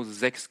 1. Mose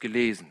 6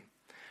 gelesen.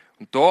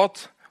 Und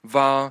dort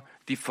war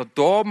die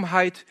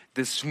Verdorbenheit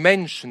des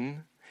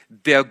Menschen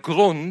der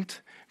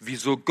Grund,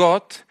 wieso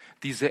Gott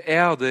diese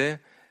Erde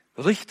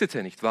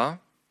richtete, nicht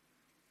wahr?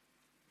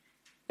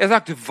 Er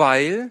sagte,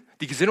 weil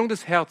die Gesinnung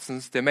des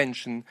Herzens der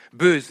Menschen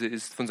böse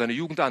ist, von seiner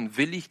Jugend an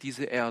will ich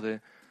diese Erde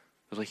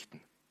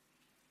richten.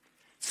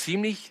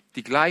 Ziemlich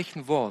die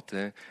gleichen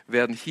Worte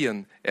werden hier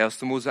in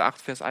 1. Mose 8,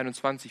 Vers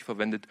 21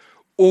 verwendet,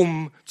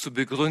 um zu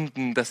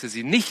begründen, dass er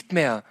sie nicht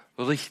mehr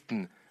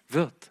richten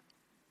wird.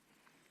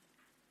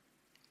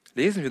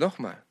 Lesen wir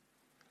nochmal.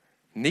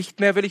 Nicht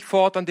mehr will ich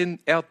fortan den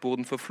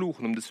Erdboden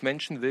verfluchen, um des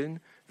Menschen willen.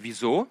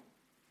 Wieso?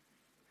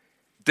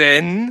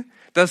 Denn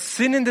das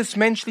Sinnen des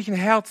menschlichen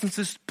Herzens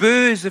ist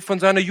böse von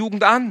seiner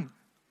Jugend an.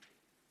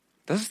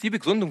 Das ist die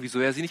Begründung, wieso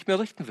er sie nicht mehr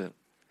richten will.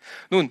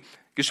 Nun,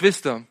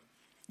 Geschwister,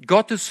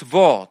 Gottes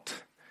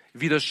Wort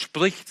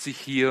widerspricht sich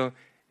hier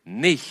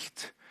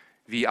nicht,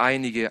 wie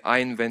einige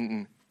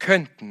einwenden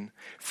könnten.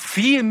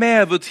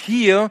 Vielmehr wird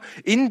hier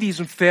in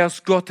diesem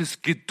Vers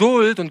Gottes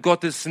Geduld und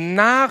Gottes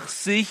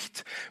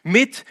Nachsicht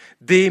mit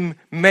dem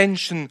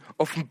Menschen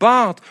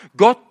offenbart.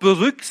 Gott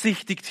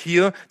berücksichtigt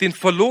hier den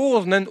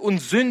verlorenen und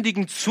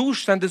sündigen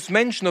Zustand des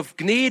Menschen auf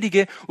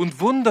gnädige und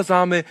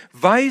wundersame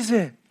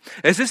Weise.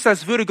 Es ist,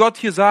 als würde Gott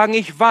hier sagen,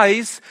 ich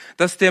weiß,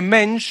 dass der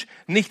Mensch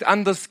nicht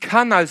anders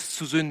kann, als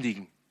zu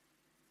sündigen.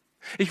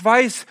 Ich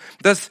weiß,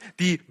 dass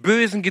die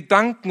bösen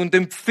Gedanken und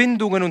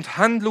Empfindungen und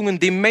Handlungen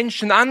dem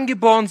Menschen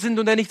angeboren sind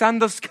und er nicht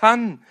anders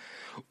kann.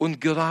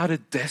 Und gerade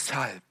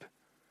deshalb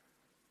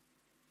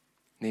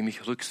nehme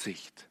ich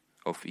Rücksicht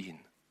auf ihn.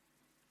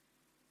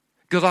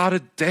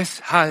 Gerade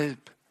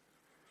deshalb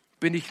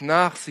bin ich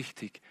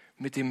nachsichtig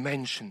mit dem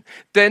Menschen.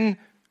 Denn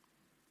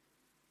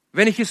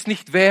wenn ich es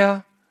nicht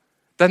wäre,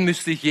 dann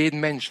müsste ich jeden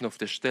Menschen auf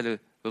der Stelle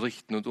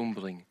richten und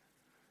umbringen.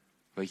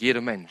 Weil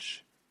jeder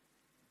Mensch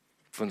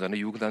von seiner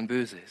Jugend an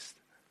böse ist.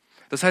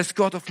 Das heißt,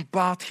 Gott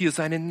offenbart hier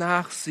seine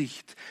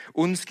Nachsicht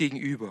uns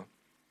gegenüber.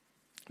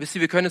 Wisst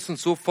ihr, wir können es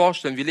uns so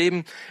vorstellen, wir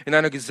leben in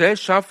einer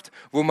Gesellschaft,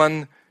 wo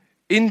man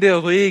in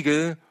der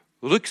Regel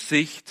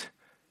Rücksicht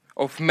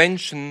auf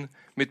Menschen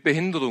mit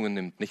Behinderungen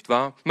nimmt, nicht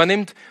wahr? Man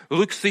nimmt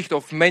Rücksicht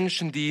auf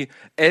Menschen, die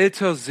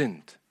älter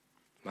sind.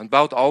 Man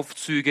baut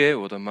Aufzüge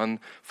oder man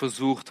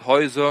versucht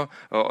Häuser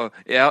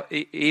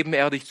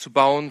ebenerdig zu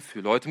bauen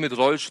für Leute mit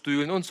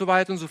Rollstühlen und so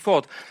weiter und so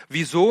fort.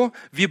 Wieso?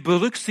 Wir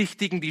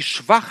berücksichtigen die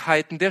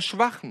Schwachheiten der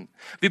Schwachen.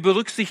 Wir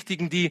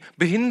berücksichtigen die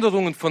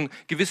Behinderungen von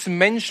gewissen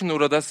Menschen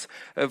oder das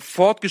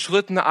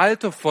fortgeschrittene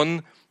Alter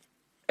von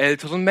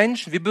älteren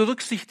Menschen. Wir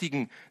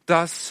berücksichtigen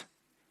das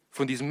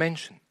von diesen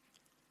Menschen.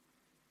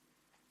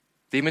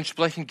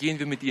 Dementsprechend gehen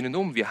wir mit ihnen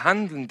um. Wir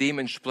handeln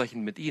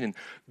dementsprechend mit ihnen.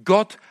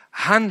 Gott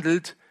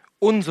handelt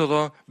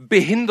unserer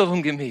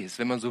Behinderung gemäß,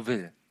 wenn man so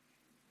will.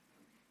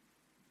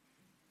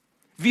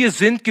 Wir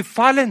sind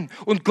gefallen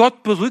und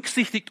Gott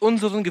berücksichtigt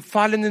unseren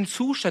gefallenen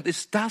Zustand.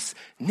 Ist das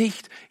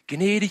nicht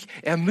gnädig?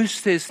 Er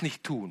müsste es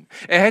nicht tun.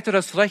 Er hätte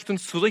das Recht,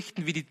 uns zu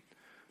richten wie die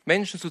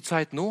Menschen zur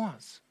Zeit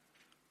Noahs.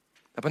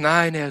 Aber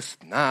nein, er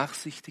ist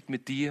nachsichtig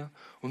mit dir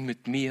und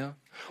mit mir.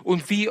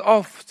 Und wie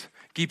oft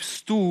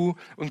gibst du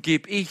und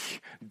gebe ich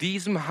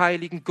diesem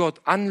heiligen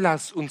Gott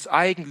Anlass, uns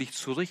eigentlich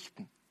zu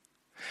richten?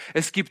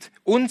 Es gibt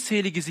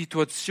unzählige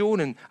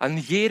Situationen an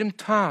jedem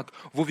Tag,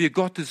 wo wir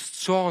Gottes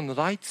Zorn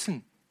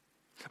reizen,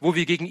 wo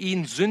wir gegen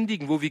ihn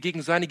sündigen, wo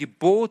wir seine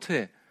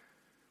Gebote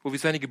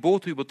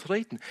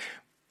übertreten.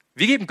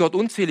 Wir geben Gott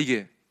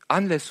unzählige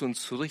Anlässe,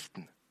 uns zu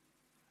richten.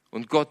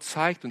 Und Gott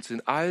zeigt uns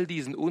in all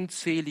diesen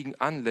unzähligen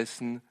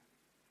Anlässen,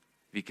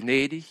 wie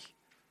gnädig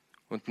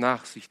und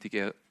nachsichtig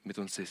er mit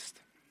uns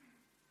ist.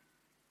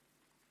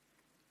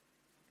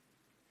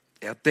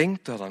 Er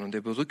denkt daran und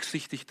er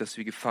berücksichtigt, dass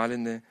wir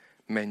gefallene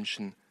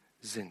Menschen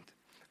sind.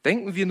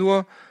 Denken wir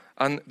nur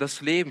an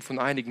das Leben von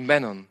einigen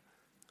Männern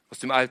aus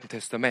dem Alten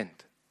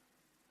Testament,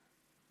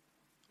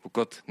 wo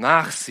Gott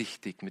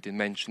nachsichtig mit den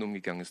Menschen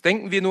umgegangen ist.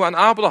 Denken wir nur an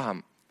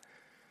Abraham.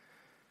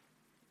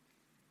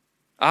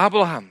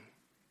 Abraham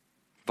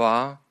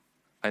war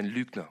ein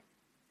Lügner.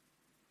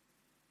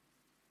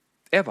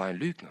 Er war ein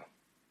Lügner.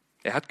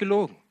 Er hat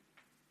gelogen.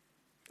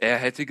 Er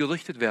hätte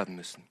gerichtet werden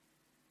müssen.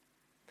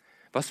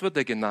 Was wird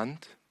er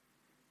genannt?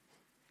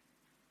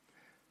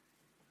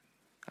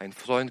 Ein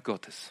Freund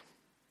Gottes.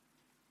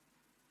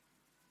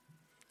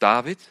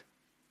 David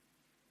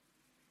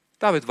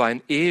war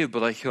ein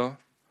Ehebrecher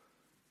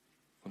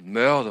und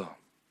Mörder.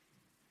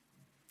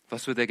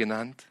 Was wird er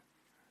genannt?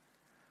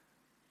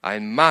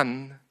 Ein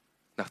Mann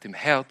nach dem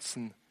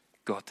Herzen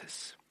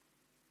Gottes.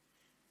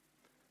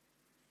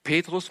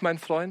 Petrus, mein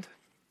Freund,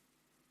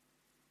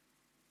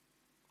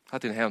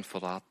 hat den Herrn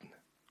verraten.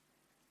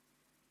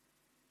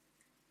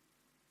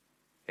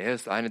 Er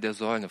ist eine der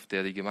Säulen, auf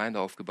der die Gemeinde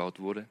aufgebaut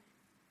wurde.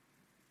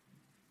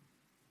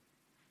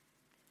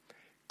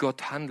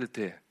 Gott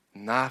handelte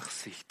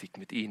nachsichtig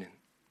mit ihnen.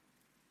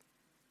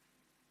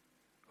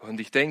 Und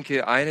ich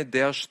denke, eine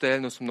der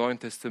Stellen aus dem Neuen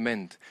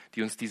Testament,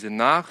 die uns diese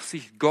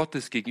Nachsicht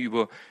Gottes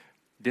gegenüber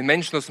den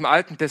Menschen aus dem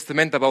Alten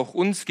Testament, aber auch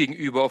uns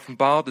gegenüber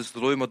offenbart, ist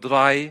Römer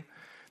 3,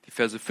 die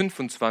Verse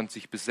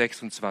 25 bis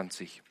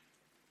 26,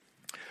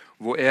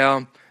 wo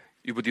er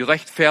über die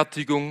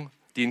Rechtfertigung,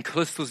 die in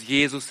Christus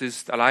Jesus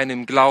ist, allein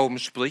im Glauben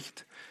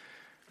spricht.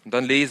 Und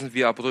dann lesen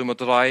wir ab Römer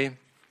 3,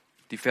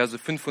 die Verse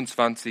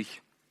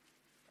 25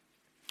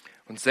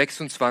 und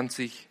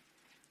 26,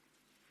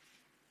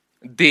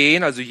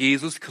 den, also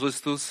Jesus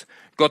Christus,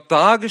 Gott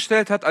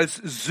dargestellt hat als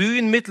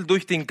Sühnmittel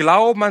durch den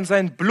Glauben an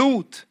sein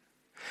Blut,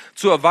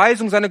 zur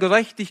Erweisung seiner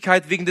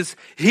Gerechtigkeit wegen des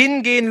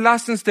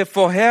Hingehenlassens der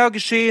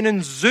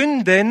vorhergeschehenen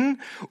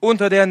Sünden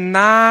unter der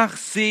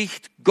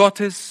Nachsicht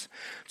Gottes,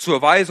 zur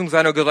Erweisung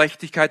seiner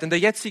Gerechtigkeit in der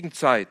jetzigen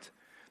Zeit,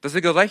 dass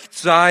er gerecht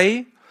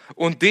sei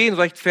und den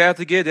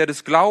rechtfertige, der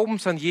des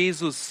Glaubens an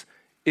Jesus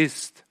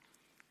ist.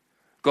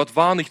 Gott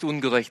war nicht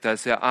ungerecht,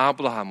 als er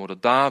Abraham oder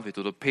David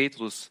oder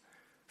Petrus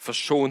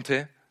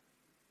verschonte.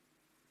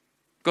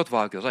 Gott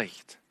war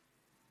gerecht.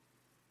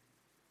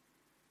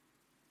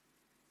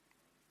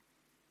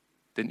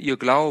 Denn ihr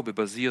Glaube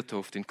basierte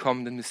auf den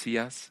kommenden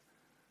Messias,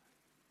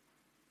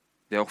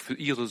 der auch für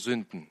ihre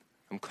Sünden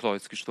am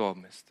Kreuz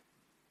gestorben ist.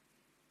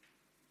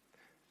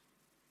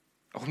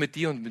 Auch mit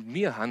dir und mit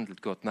mir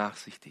handelt Gott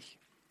nachsichtig.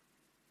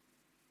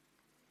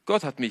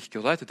 Gott hat mich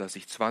gerettet, als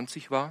ich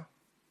 20 war.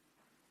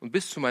 Und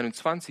bis zu meinem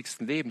 20.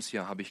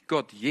 Lebensjahr habe ich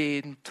Gott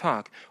jeden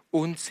Tag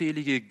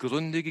unzählige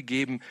Gründe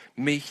gegeben,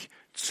 mich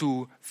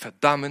zu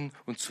verdammen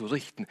und zu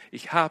richten.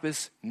 Ich habe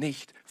es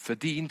nicht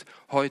verdient,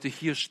 heute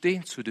hier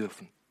stehen zu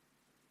dürfen.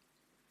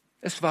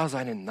 Es war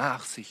seine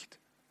Nachsicht,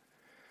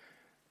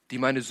 die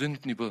meine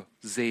Sünden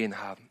übersehen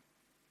haben,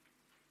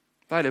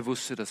 weil er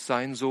wusste, dass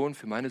sein Sohn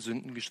für meine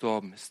Sünden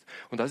gestorben ist.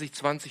 Und als ich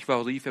 20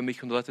 war, rief er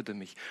mich und rettete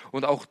mich.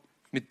 Und auch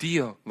mit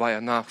dir war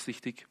er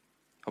nachsichtig.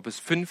 Ob es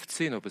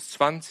 15, ob es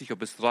 20,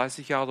 ob es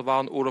 30 Jahre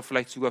waren oder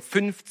vielleicht sogar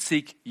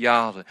 50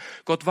 Jahre.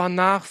 Gott war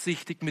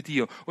nachsichtig mit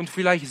dir. Und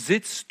vielleicht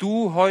sitzt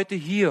du heute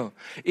hier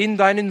in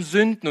deinen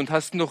Sünden und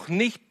hast noch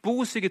nicht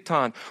Buße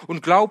getan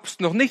und glaubst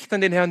noch nicht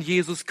an den Herrn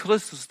Jesus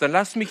Christus. Dann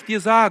lass mich dir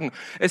sagen,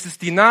 es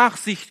ist die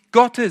Nachsicht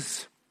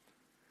Gottes,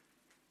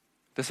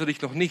 dass er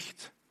dich noch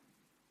nicht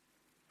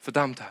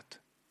verdammt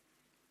hat.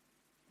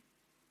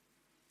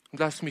 Und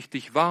lass mich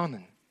dich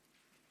warnen.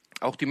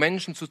 Auch die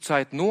Menschen zur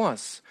Zeit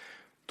Noahs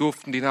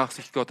durften die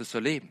Nachsicht Gottes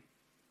erleben.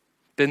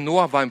 Denn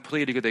Noah war ein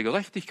Prediger der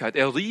Gerechtigkeit.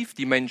 Er rief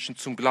die Menschen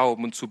zum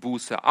Glauben und zur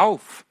Buße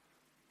auf.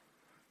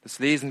 Das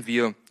lesen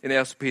wir in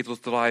 1. Petrus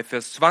 3,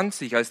 Vers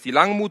 20. Als die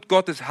Langmut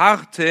Gottes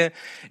harrte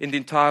in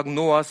den Tagen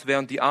Noahs,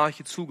 während die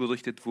Arche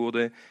zugerichtet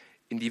wurde,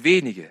 in die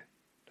wenige,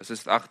 das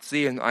ist 8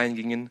 Seelen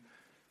eingingen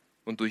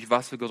und durch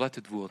Wasser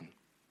gerettet wurden.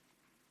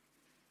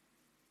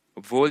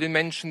 Obwohl den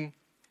Menschen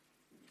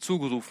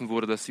zugerufen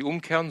wurde, dass sie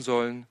umkehren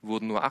sollen,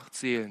 wurden nur 8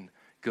 Seelen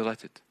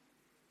gerettet.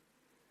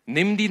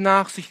 Nimm die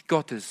Nachsicht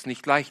Gottes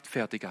nicht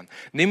leichtfertig an.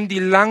 Nimm die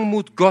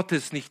Langmut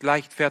Gottes nicht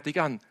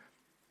leichtfertig an.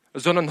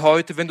 Sondern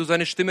heute, wenn du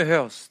seine Stimme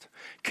hörst,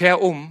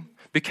 kehr um,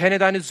 bekenne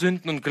deine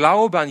Sünden und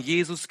glaube an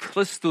Jesus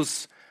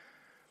Christus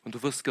und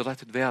du wirst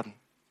gerettet werden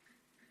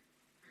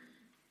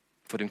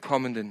vor dem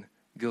kommenden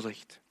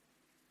Gericht.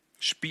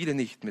 Spiele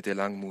nicht mit der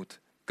Langmut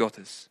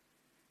Gottes.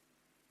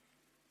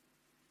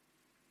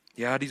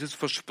 Ja, dieses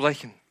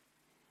Versprechen,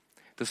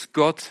 dass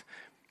Gott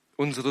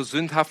unsere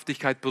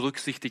Sündhaftigkeit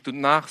berücksichtigt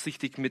und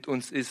nachsichtig mit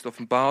uns ist,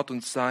 offenbart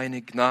uns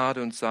seine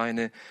Gnade und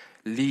seine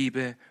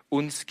Liebe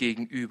uns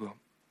gegenüber.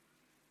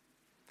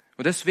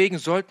 Und deswegen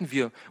sollten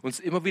wir uns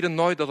immer wieder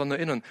neu daran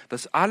erinnern,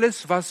 dass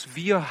alles, was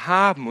wir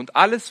haben und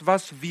alles,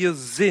 was wir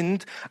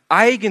sind,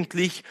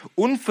 eigentlich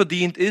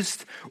unverdient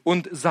ist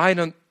und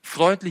seiner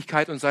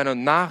Freundlichkeit und seiner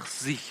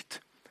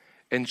Nachsicht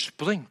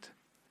entspringt.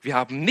 Wir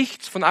haben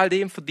nichts von all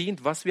dem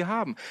verdient, was wir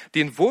haben.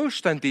 Den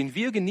Wohlstand, den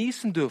wir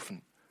genießen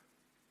dürfen.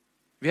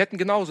 Wir hätten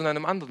genauso in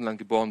einem anderen Land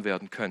geboren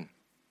werden können.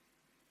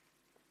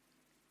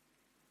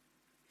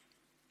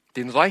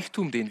 Den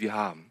Reichtum, den wir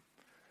haben,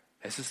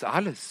 es ist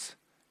alles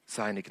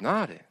seine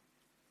Gnade.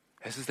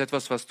 Es ist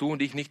etwas, was du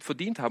und ich nicht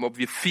verdient haben. Ob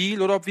wir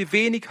viel oder ob wir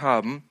wenig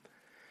haben,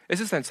 es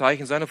ist ein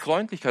Zeichen seiner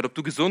Freundlichkeit. Ob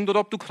du gesund oder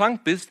ob du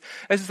krank bist,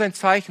 es ist ein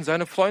Zeichen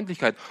seiner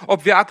Freundlichkeit.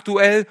 Ob wir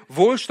aktuell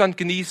Wohlstand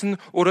genießen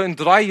oder in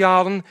 3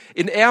 Jahren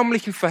in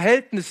ärmlichen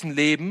Verhältnissen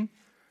leben,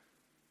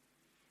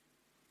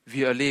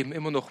 wir erleben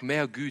immer noch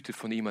mehr Güte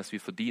von ihm, als wir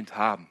verdient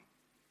haben.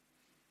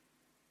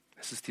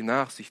 Es ist die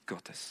Nachsicht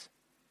Gottes.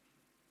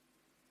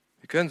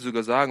 Wir können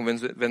sogar sagen,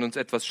 wenn uns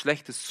etwas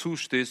Schlechtes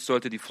zustößt,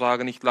 sollte die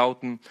Frage nicht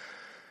lauten,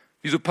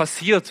 wieso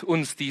passiert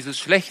uns dieses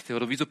Schlechte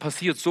oder wieso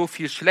passiert so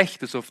viel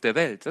Schlechtes auf der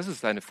Welt? Das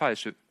ist eine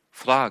falsche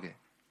Frage.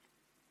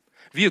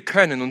 Wir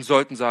können und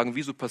sollten sagen,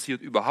 wieso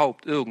passiert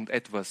überhaupt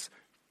irgendetwas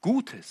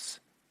Gutes?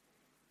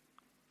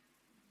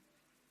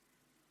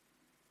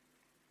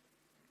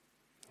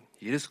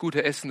 Jedes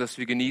gute Essen, das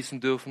wir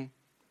genießen dürfen,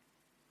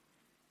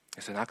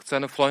 ist ein Akt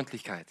seiner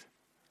Freundlichkeit.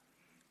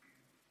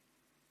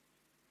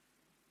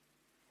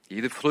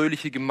 Jede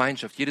fröhliche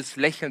Gemeinschaft, jedes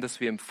Lächeln, das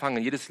wir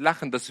empfangen, jedes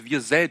Lachen, das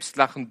wir selbst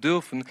lachen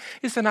dürfen,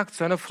 ist ein Akt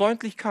seiner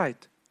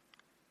Freundlichkeit.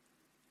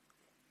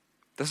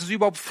 Dass es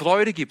überhaupt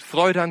Freude gibt,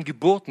 Freude an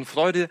Geburten,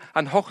 Freude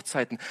an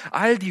Hochzeiten.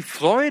 All die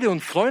Freude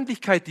und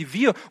Freundlichkeit, die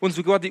wir und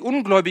sogar die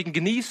Ungläubigen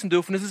genießen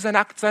dürfen, es ist ein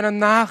Akt seiner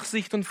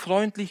Nachsicht und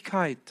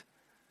Freundlichkeit.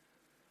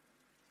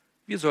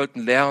 Wir sollten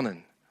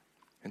lernen,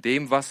 in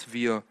dem, was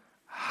wir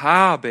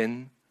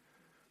haben,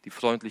 die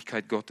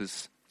Freundlichkeit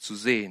Gottes zu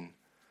sehen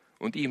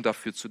und ihm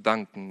dafür zu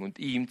danken und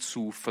ihm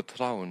zu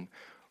vertrauen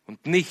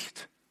und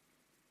nicht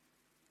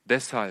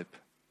deshalb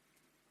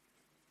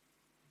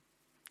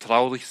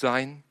traurig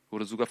sein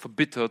oder sogar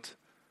verbittert,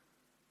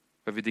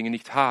 weil wir Dinge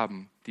nicht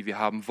haben, die wir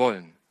haben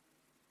wollen.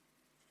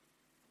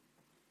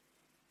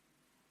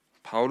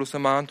 Paulus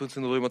ermahnt uns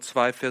in Römer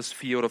 2, Vers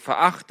 4, oder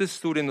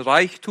verachtest du den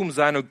Reichtum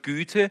seiner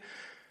Güte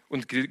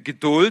und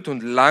Geduld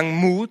und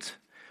Langmut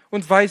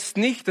und weißt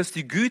nicht, dass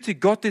die Güte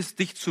Gottes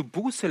dich zur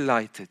Buße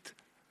leitet.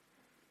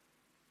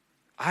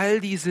 All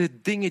diese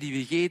Dinge, die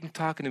wir jeden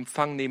Tag in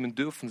Empfang nehmen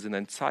dürfen, sind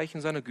ein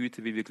Zeichen seiner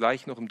Güte, wie wir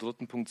gleich noch im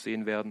 3. Punkt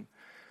sehen werden.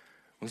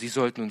 Und sie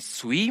sollten uns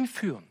zu ihm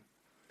führen.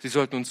 Sie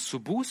sollten uns zur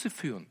Buße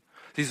führen.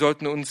 Sie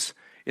sollten uns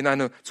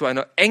zu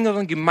einer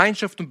engeren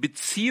Gemeinschaft und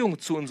Beziehung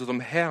zu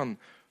unserem Herrn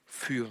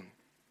führen.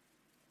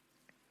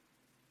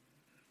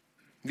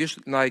 Wir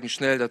neigen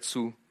schnell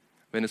dazu,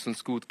 wenn es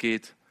uns gut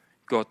geht,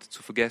 Gott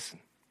zu vergessen.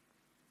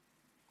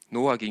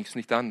 Noah ging es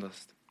nicht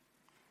anders.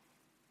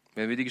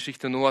 Wenn wir die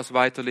Geschichte Noahs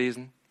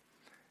weiterlesen,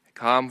 er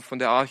kam von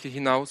der Arche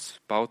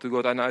hinaus, baute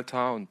Gott einen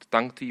Altar und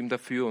dankte ihm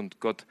dafür und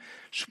Gott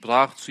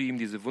sprach zu ihm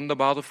diese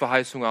wunderbare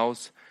Verheißung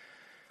aus.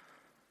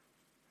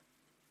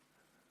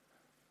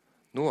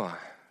 Noah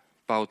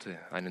baute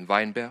einen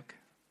Weinberg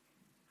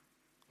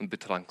und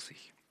betrank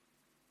sich.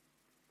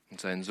 Und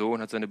sein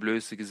Sohn hat seine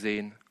Blöße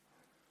gesehen.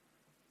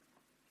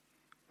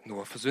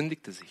 Noah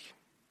versündigte sich.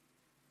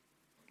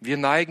 Wir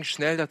neigen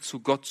schnell dazu,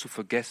 Gott zu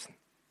vergessen.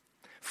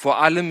 Vor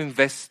allem im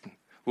Westen,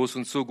 wo es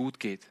uns so gut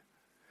geht.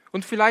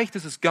 Und vielleicht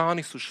ist es gar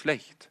nicht so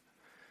schlecht,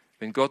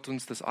 wenn Gott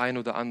uns das ein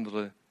oder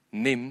andere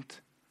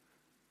nimmt,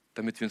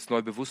 damit wir uns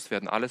neu bewusst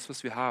werden, alles,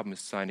 was wir haben,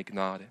 ist seine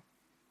Gnade.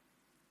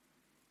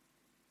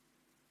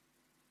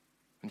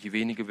 Und je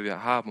weniger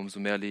wir haben, umso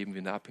mehr leben wir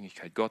in der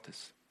Abhängigkeit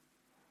Gottes.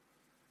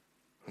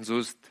 Und so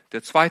ist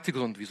der zweite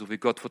Grund, wieso wir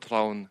Gott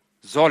vertrauen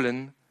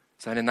sollen,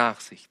 seine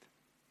Nachsicht.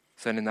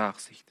 Seine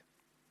Nachsicht.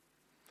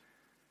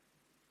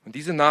 Und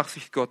diese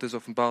Nachsicht Gottes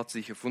offenbart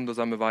sich auf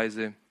wundersame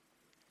Weise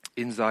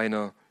in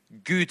seiner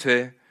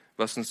Güte,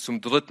 was uns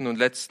zum dritten und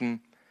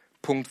letzten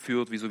Punkt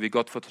führt, wieso wir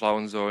Gott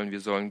vertrauen sollen.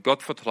 Wir sollen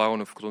Gott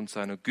vertrauen aufgrund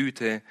seiner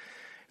Güte.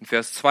 In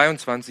Vers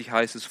 22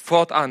 heißt es,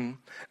 fortan,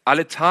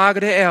 alle Tage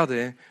der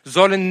Erde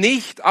sollen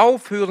nicht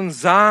aufhören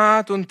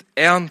Saat und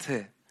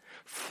Ernte,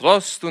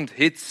 Frost und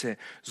Hitze,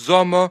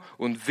 Sommer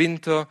und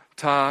Winter,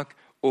 Tag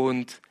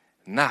und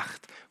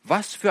Nacht.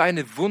 Was für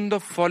eine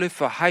wundervolle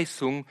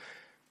Verheißung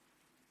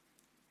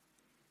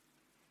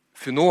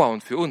für Noah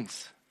und für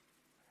uns.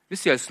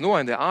 Wisst ihr, als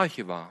Noah in der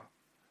Arche war,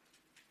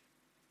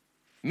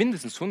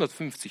 mindestens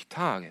 150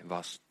 Tage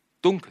war es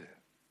dunkel.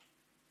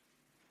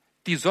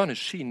 Die Sonne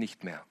schien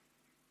nicht mehr.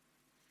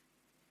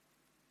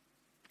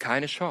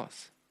 Keine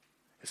Chance.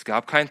 Es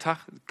gab keinen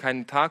Tag,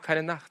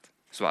 keine Nacht.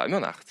 Es war immer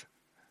Nacht.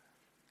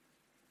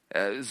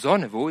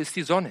 Sonne, wo ist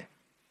die Sonne?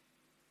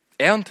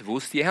 Ernte, wo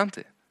ist die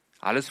Ernte?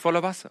 Alles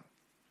voller Wasser.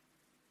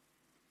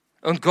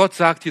 Und Gott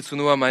sagt hier zu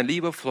Noah, mein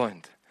lieber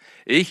Freund,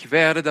 ich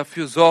werde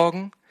dafür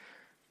sorgen,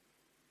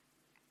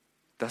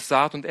 dass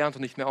Saat und Ernte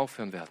nicht mehr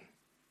aufhören werden.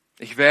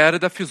 Ich werde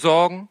dafür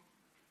sorgen,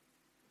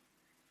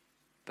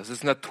 dass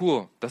es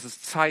Natur, dass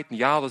es Zeiten,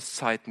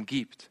 Jahreszeiten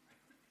gibt.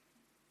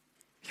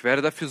 Ich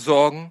werde dafür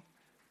sorgen,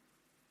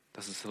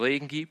 dass es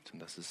Regen gibt und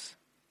dass es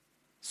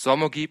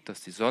Sommer gibt,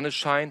 dass die Sonne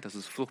scheint, dass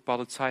es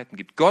fruchtbare Zeiten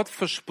gibt. Gott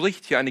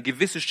verspricht hier eine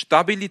gewisse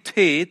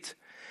Stabilität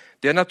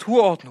der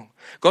Naturordnung.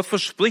 Gott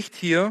verspricht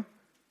hier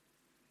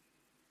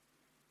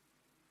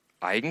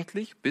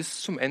eigentlich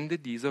bis zum Ende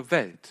dieser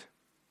Welt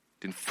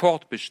den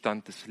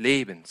Fortbestand des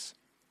Lebens.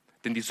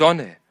 Denn die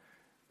Sonne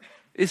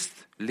ist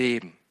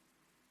Leben.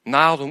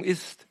 Nahrung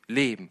ist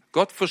Leben.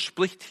 Gott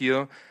verspricht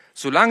hier,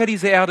 solange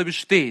diese Erde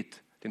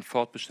besteht, den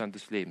Fortbestand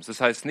des Lebens.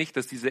 Das heißt nicht,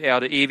 dass diese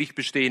Erde ewig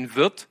bestehen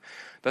wird.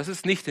 Das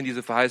ist nicht in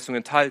dieser Verheißung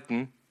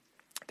enthalten.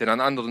 Denn an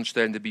anderen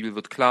Stellen der Bibel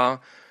wird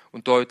klar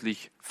und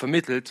deutlich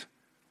vermittelt,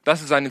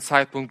 dass es einen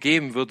Zeitpunkt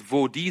geben wird,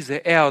 wo diese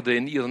Erde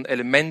in ihren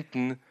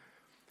Elementen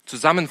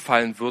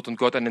zusammenfallen wird und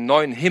Gott einen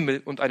neuen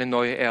Himmel und eine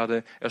neue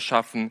Erde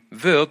erschaffen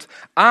wird.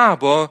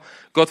 Aber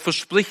Gott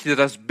verspricht dir,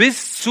 dass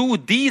bis zu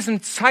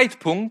diesem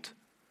Zeitpunkt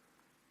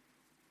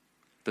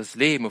das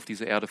Leben auf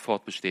dieser Erde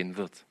fortbestehen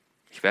wird.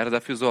 Ich werde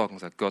dafür sorgen,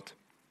 sagt Gott.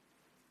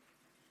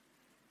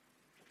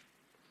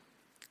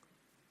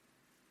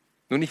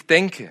 Nun, ich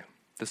denke,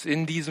 dass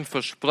in diesem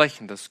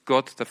Versprechen, dass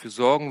Gott dafür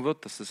sorgen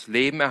wird, dass das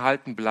Leben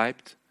erhalten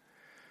bleibt,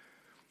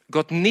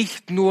 Gott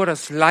nicht nur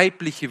das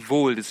leibliche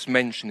Wohl des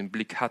Menschen im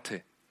Blick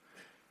hatte,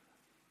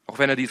 auch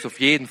wenn er dies auf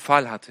jeden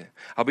Fall hatte.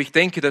 Aber ich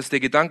denke, dass der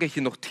Gedanke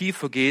hier noch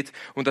tiefer geht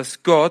und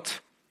dass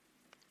Gott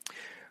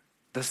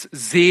das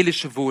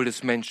seelische Wohl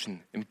des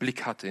Menschen im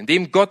Blick hatte.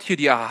 Indem Gott hier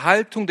die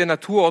Erhaltung der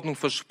Naturordnung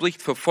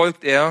verspricht,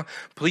 verfolgt er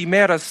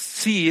primär das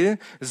Ziel,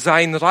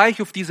 sein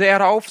Reich auf dieser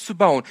Erde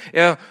aufzubauen.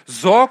 Er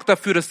sorgt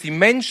dafür, dass die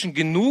Menschen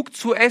genug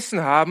zu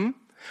essen haben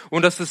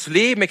und dass das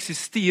Leben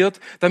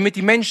existiert, damit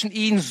die Menschen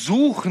ihn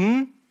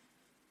suchen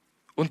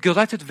und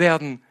gerettet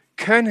werden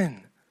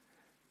können.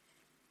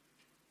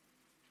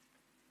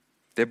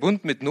 Der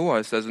Bund mit Noah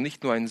ist also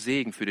nicht nur ein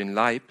Segen für den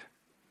Leib,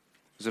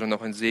 sondern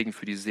auch ein Segen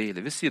für die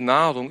Seele. Wisst ihr,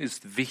 Nahrung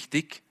ist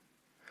wichtig,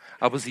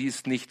 aber sie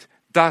ist nicht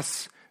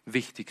das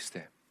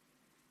Wichtigste.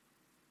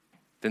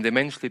 Denn der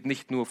Mensch lebt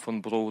nicht nur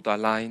von Brot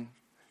allein,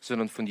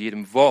 sondern von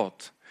jedem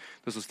Wort,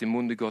 das aus dem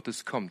Munde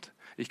Gottes kommt.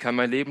 Ich kann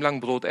mein Leben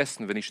lang Brot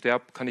essen. Wenn ich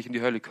sterbe, kann ich in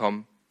die Hölle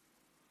kommen,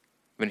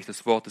 wenn ich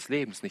das Wort des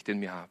Lebens nicht in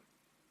mir habe.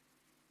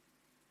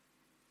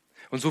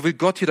 Und so will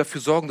Gott hier dafür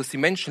sorgen, dass die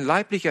Menschen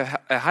leiblich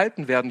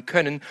erhalten werden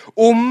können,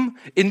 um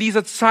in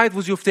dieser Zeit,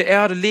 wo sie auf der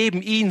Erde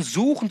leben, ihn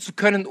suchen zu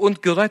können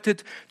und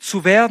gerettet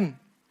zu werden.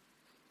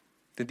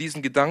 Denn dieser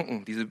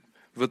Gedanke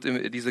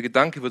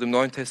wird im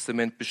Neuen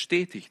Testament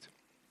bestätigt.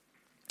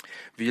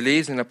 Wir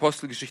lesen in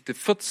Apostelgeschichte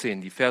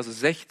 14, die Verse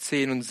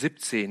 16 und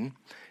 17.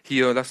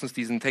 Hier, lasst uns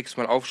diesen Text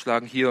mal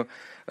aufschlagen. Hier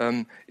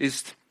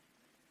ist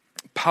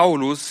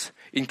Paulus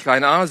in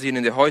Kleinasien,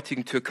 in der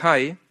heutigen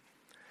Türkei.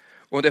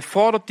 Und er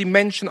fordert die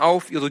Menschen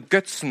auf,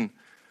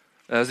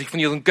 sich von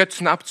ihren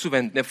Götzen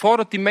abzuwenden. Er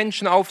fordert die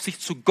Menschen auf,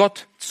 sich zu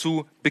Gott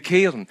zu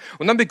bekehren.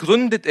 Und dann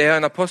begründet er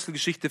in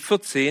Apostelgeschichte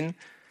 14,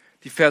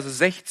 die Verse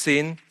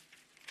 16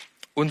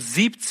 und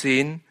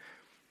 17,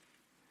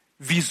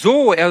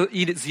 wieso er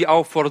sie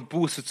auffordert,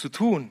 Buße zu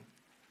tun.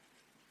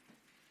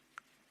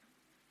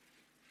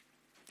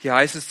 Hier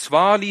heißt es,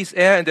 zwar ließ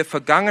er in der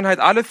Vergangenheit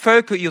alle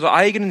Völker ihre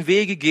eigenen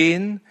Wege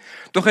gehen,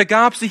 doch er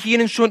gab sich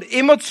ihnen schon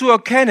immer zu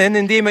erkennen,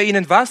 indem er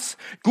ihnen was?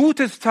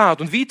 Gutes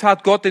tat. Und wie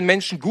tat Gott den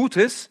Menschen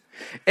Gutes?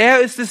 Er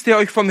ist es, der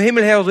euch vom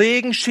Himmel her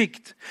Regen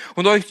schickt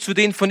und euch zu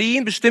den von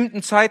ihm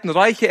bestimmten Zeiten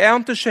reiche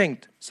Ernte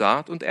schenkt.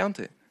 Saat und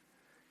Ernte.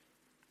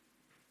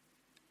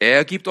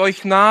 Er gibt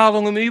euch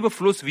Nahrung im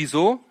Überfluss.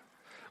 Wieso?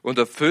 Und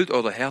erfüllt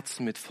eure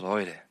Herzen mit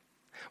Freude.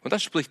 Und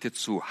das spricht er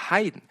zu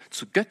Heiden,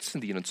 zu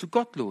Götzendienern, zu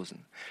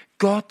Gottlosen.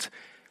 Gott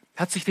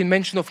hat sich den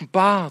Menschen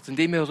offenbart,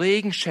 indem er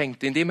Regen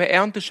schenkte, indem er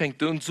Ernte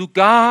schenkte. Und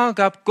sogar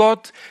gab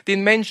Gott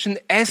den Menschen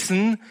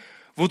Essen,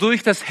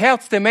 wodurch das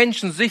Herz der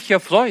Menschen sich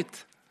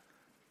erfreut.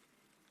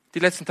 Die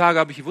letzten Tage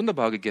habe ich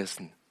wunderbar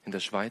gegessen in der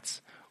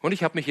Schweiz. Und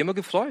ich habe mich immer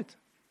gefreut.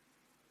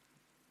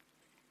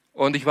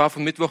 Und ich war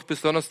von Mittwoch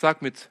bis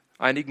Donnerstag mit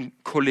einigen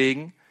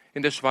Kollegen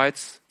in der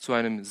Schweiz zu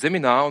einem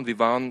Seminar und wir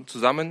waren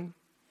zusammen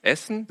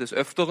essen des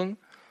Öfteren.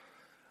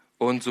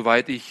 Und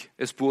soweit ich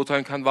es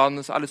beurteilen kann, waren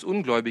das alles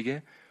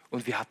Ungläubige.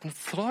 Und wir hatten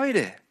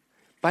Freude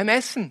beim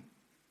Essen.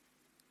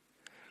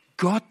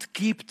 Gott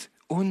gibt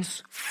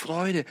uns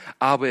Freude,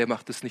 aber er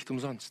macht es nicht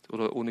umsonst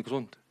oder ohne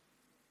Grund.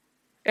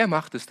 Er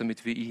macht es,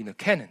 damit wir ihn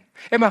erkennen.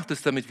 Er macht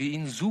es, damit wir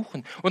ihn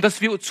suchen und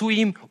dass wir zu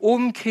ihm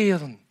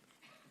umkehren.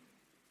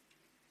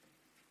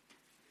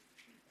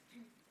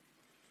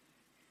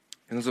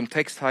 In unserem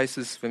Text heißt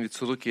es, wenn wir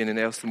zurückgehen in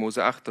 1.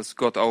 Mose 8, dass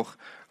Gott auch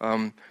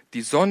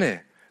die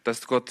Sonne,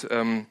 dass Gott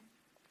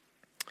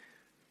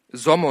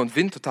Sommer und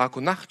Winter, Tag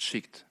und Nacht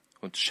schickt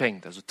und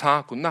schenkt. Also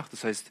Tag und Nacht,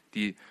 das heißt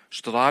die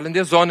Strahlen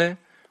der Sonne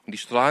und die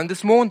Strahlen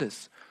des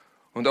Mondes.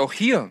 Und auch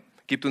hier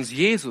gibt uns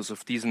Jesus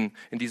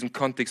in diesem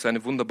Kontext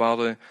eine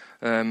wunderbare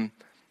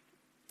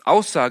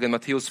Aussage in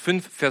Matthäus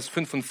 5, Vers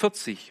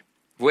 45,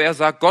 wo er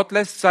sagt, Gott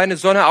lässt seine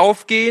Sonne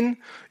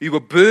aufgehen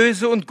über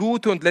Böse und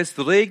Gute und lässt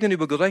regnen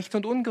über gerechte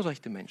und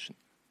ungerechte Menschen.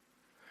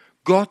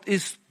 Gott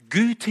ist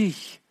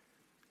gütig.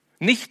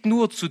 Nicht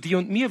nur zu dir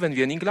und mir, wenn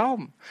wir an ihn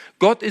glauben.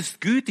 Gott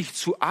ist gütig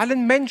zu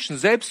allen Menschen,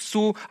 selbst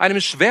zu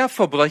einem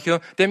Schwerverbrecher,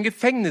 der im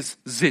Gefängnis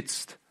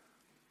sitzt.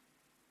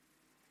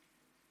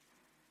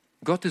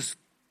 Gott ist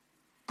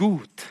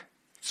gut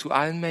zu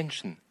allen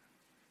Menschen.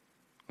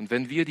 Und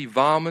wenn wir die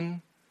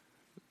warmen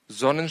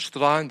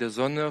Sonnenstrahlen der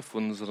Sonne auf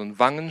unseren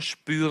Wangen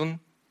spüren,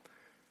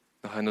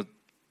 nach einer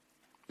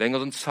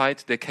längeren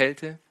Zeit der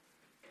Kälte,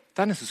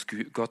 dann ist es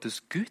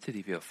Gottes Güte,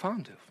 die wir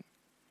erfahren dürfen.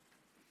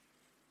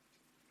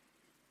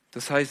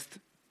 Das heißt,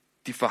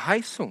 die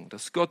Verheißung,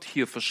 dass Gott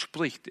hier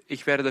verspricht,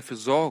 ich werde dafür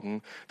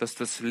sorgen, dass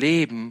das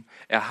Leben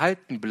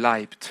erhalten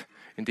bleibt,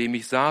 indem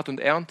ich Saat und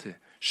Ernte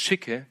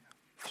schicke,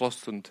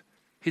 Frost und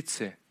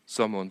Hitze,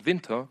 Sommer und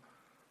Winter,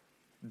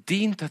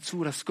 dient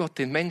dazu, dass Gott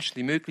den Menschen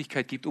die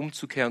Möglichkeit gibt,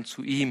 umzukehren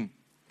zu ihm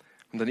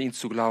und an ihn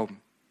zu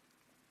glauben.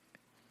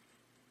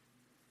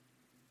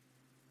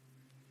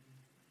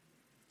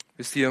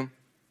 Wisst ihr,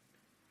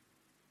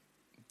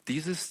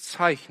 dieses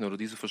Zeichen oder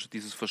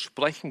dieses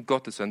Versprechen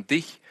Gottes an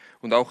dich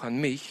und auch an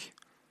mich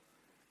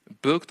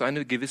birgt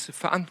eine gewisse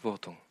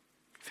Verantwortung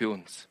für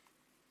uns.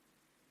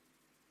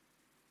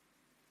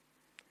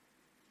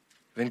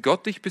 Wenn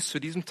Gott dich bis zu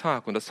diesem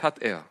Tag, und das hat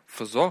er,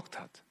 versorgt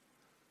hat,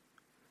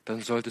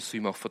 dann solltest du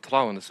ihm auch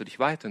vertrauen, dass er dich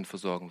weiterhin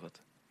versorgen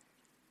wird.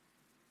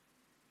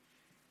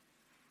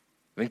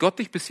 Wenn Gott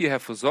dich bis hierher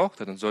versorgt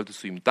hat, dann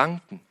solltest du ihm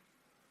danken,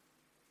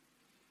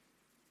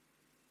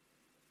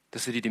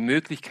 dass er dir die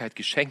Möglichkeit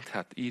geschenkt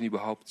hat, ihn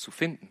überhaupt zu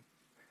finden.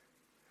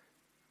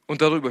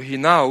 Und darüber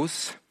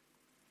hinaus,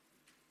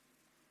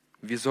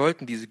 wir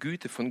sollten diese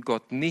Güte von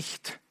Gott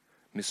nicht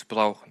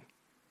missbrauchen,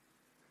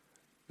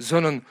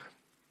 sondern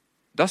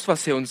das,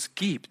 was er uns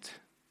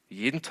gibt,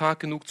 jeden Tag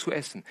genug zu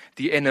essen,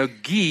 die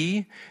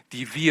Energie,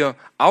 die wir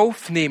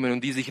aufnehmen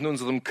und die sich in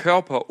unserem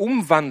Körper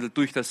umwandelt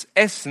durch das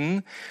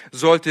Essen,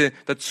 sollte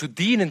dazu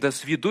dienen,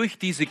 dass wir durch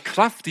diese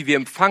Kraft, die wir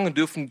empfangen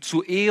dürfen,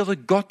 zur Ehre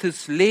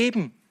Gottes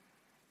leben.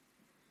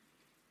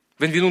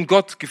 Wenn wir nun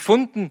Gott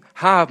gefunden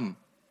haben,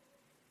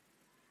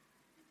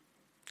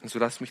 und so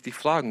lass mich dich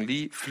fragen,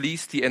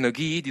 fließt die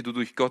Energie, die du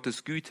durch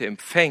Gottes Güte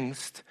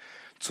empfängst,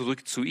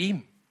 zurück zu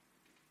ihm?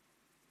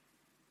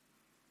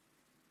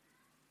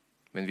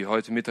 Wenn wir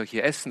heute Mittag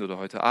hier essen oder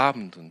heute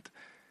Abend und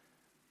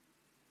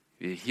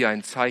wir hier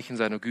ein Zeichen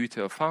seiner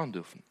Güte erfahren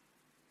dürfen,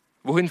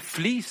 wohin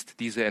fließt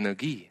diese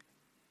Energie?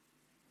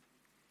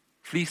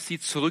 Fließt sie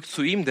zurück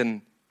zu ihm,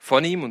 denn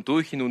von ihm und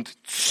durch ihn und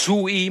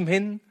zu ihm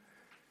hin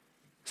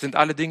sind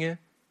alle Dinge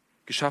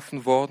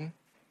geschaffen worden?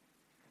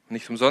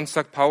 Nicht umsonst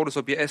sagt Paulus,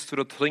 ob ihr esst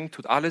oder trinkt,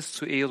 tut alles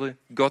zur Ehre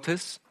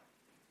Gottes.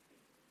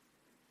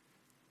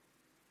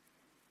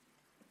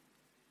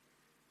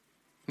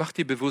 Mach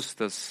dir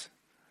bewusst, dass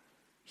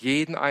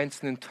jeden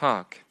einzelnen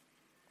Tag,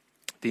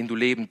 den du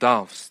leben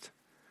darfst,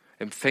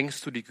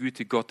 empfängst du die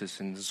Güte Gottes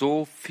in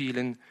so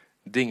vielen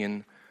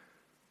Dingen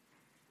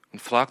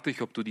und frag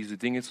dich, ob du diese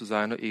Dinge zu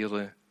seiner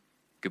Ehre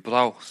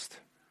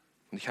gebrauchst.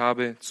 Und ich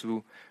habe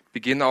zu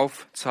Beginn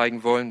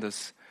aufzeigen wollen,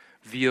 dass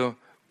wir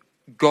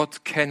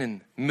Gott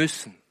kennen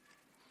müssen,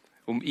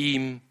 um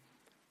ihm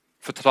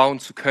vertrauen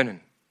zu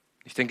können.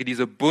 Ich denke,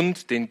 dieser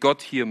Bund, den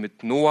Gott hier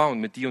mit Noah und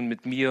mit dir und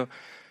mit mir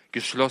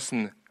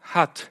geschlossen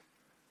hat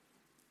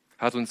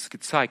uns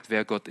gezeigt,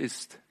 wer Gott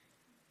ist.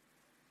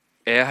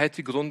 Er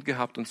hätte Grund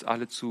gehabt, uns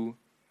alle zu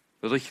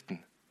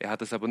richten. Er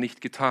hat es aber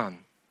nicht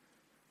getan.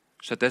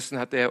 Stattdessen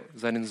hat er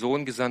seinen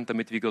Sohn gesandt,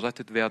 damit wir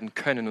gerettet werden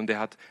können. Und er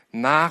hat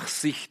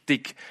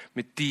nachsichtig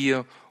mit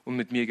dir und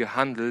mit mir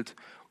gehandelt.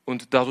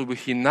 Und darüber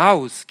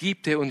hinaus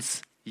gibt er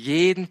uns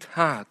jeden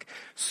Tag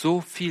so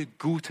viel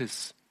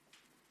Gutes.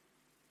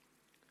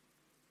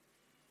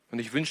 Und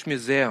ich wünsche mir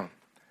sehr,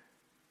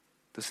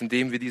 dass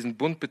indem wir diesen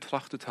Bund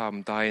betrachtet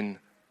haben, dein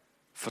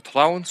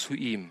Vertrauen zu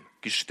ihm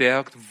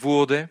gestärkt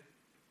wurde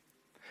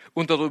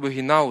und darüber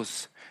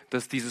hinaus,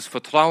 dass dieses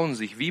Vertrauen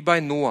sich wie bei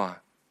Noah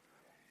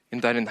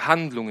in deinen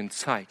Handlungen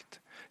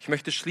zeigt. Ich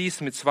möchte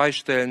schließen mit 2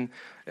 Stellen,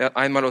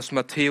 einmal aus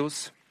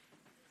Matthäus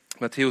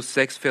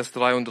 6, Vers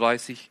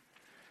 33.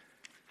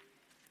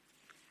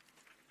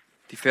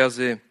 Die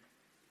Verse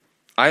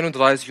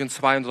 31 und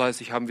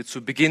 32 haben wir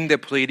zu Beginn der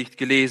Predigt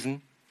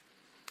gelesen,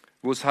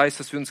 wo es heißt,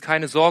 dass wir uns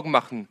keine Sorgen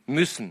machen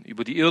müssen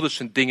über die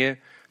irdischen Dinge.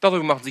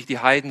 Darüber machen sich die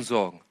Heiden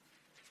Sorgen.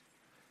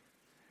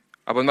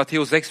 Aber in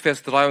Matthäus 6,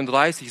 Vers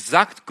 33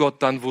 sagt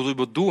Gott dann,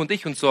 worüber du und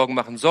ich uns Sorgen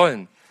machen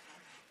sollen.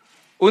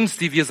 Uns,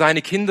 die wir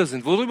seine Kinder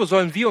sind, worüber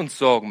sollen wir uns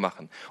Sorgen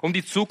machen? Um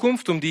die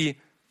Zukunft, um die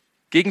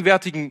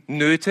gegenwärtigen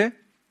Nöte?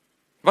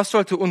 Was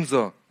sollte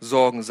unser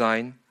Sorgen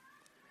sein?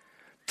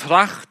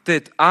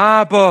 Trachtet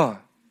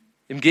aber,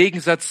 im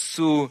Gegensatz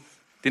zu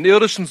den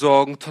irdischen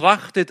Sorgen,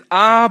 trachtet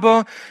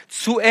aber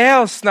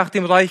zuerst nach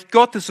dem Reich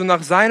Gottes und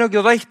nach seiner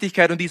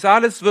Gerechtigkeit, und dies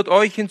alles wird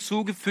euch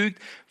hinzugefügt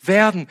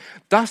werden.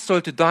 Das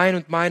sollte dein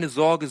und meine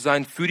Sorge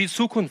sein für die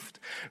Zukunft.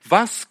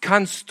 Was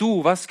kannst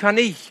du, was kann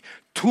ich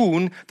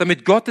tun,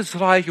 damit Gottes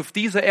Reich auf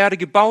dieser Erde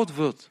gebaut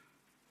wird?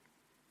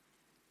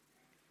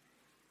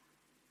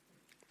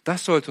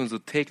 Das sollte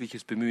unser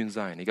tägliches Bemühen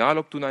sein. Egal,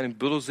 ob du in einem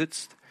Büro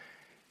sitzt,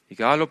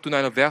 egal, ob du in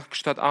einer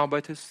Werkstatt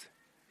arbeitest,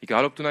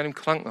 egal, ob du in einem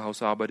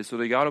Krankenhaus arbeitest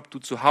oder egal, ob du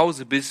zu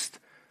Hause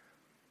bist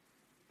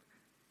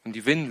und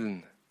die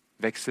Windeln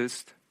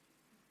wechselst.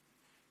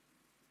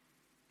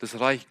 Das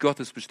Reich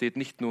Gottes besteht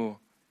nicht nur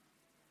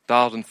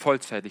darin,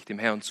 vollzeitig dem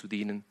Herrn zu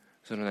dienen,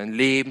 sondern ein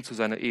Leben zu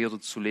seiner Ehre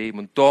zu leben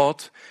und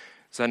dort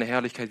seine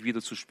Herrlichkeit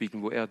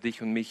wiederzuspiegeln, wo er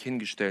dich und mich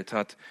hingestellt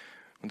hat.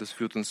 Und das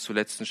führt uns zur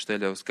letzten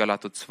Stelle aus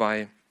Galater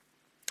 2,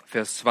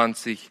 Vers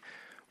 20,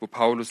 wo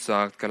Paulus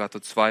sagt,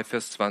 Galater 2,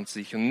 Vers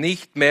 20, und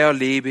nicht mehr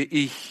lebe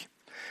ich,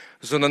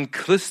 sondern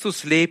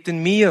Christus lebt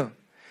in mir.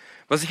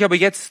 Was ich aber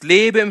jetzt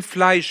lebe im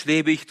Fleisch,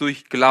 lebe ich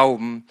durch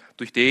Glauben,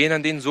 durch den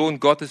an den Sohn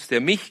Gottes, der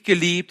mich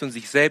geliebt und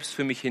sich selbst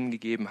für mich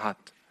hingegeben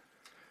hat.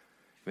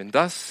 Wenn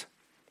das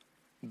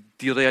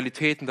die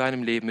Realität in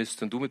deinem Leben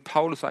ist und du mit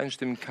Paulus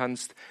einstimmen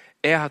kannst,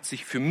 er hat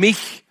sich für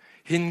mich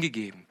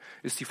hingegeben,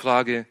 ist die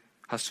Frage,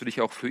 hast du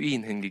dich auch für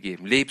ihn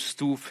hingegeben?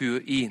 Lebst du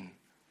für ihn?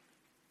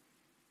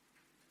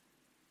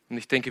 Und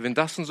ich denke, wenn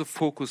das unser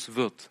Fokus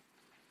wird,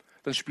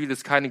 dann spielt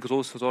es keine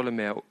große Rolle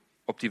mehr,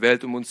 ob die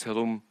Welt um uns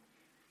herum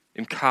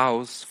im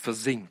Chaos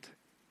versinkt.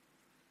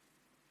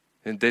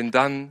 Denn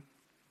dann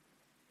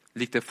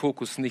liegt der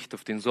Fokus nicht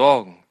auf den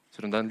Sorgen,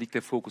 sondern dann liegt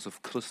der Fokus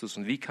auf Christus.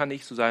 Und wie kann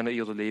ich zu seiner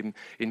Ehre leben?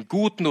 In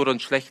guten oder in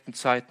schlechten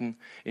Zeiten,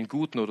 in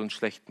guten oder in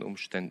schlechten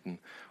Umständen.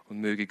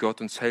 Und möge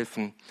Gott uns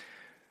helfen,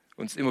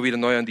 uns immer wieder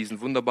neu an diesen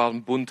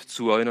wunderbaren Bund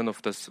zu erinnern,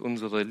 auf dass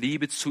unsere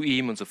Liebe zu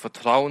ihm, unser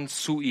Vertrauen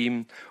zu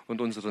ihm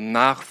und unsere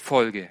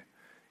Nachfolge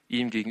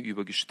ihm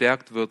gegenüber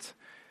gestärkt wird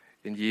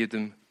in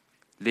jedem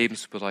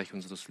Lebensbereich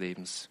unseres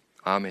Lebens.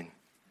 Amen.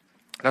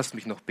 Lasst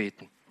mich noch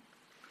beten.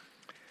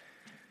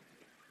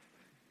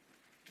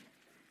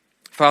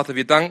 Vater,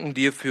 wir danken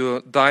dir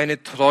für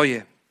deine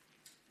Treue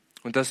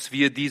und dass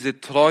wir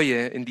diese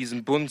Treue in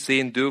diesem Bund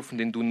sehen dürfen,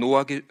 den du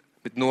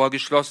mit Noah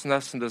geschlossen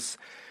hast, und dass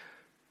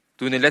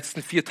du in den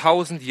letzten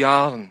 4000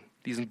 Jahren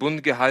diesen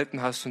Bund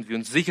gehalten hast und wir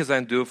uns sicher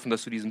sein dürfen,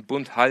 dass du diesen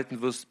Bund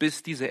halten wirst,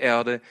 bis diese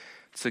Erde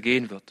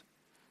zergehen wird.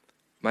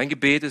 Mein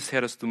Gebet ist,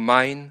 Herr, dass du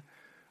mein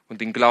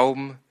und den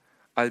Glauben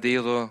all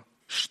derer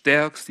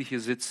stärkst, die hier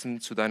sitzen,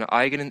 zu deiner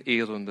eigenen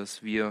Ehre, und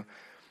dass wir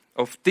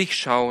auf dich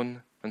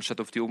schauen, anstatt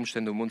auf die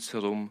Umstände um uns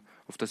herum,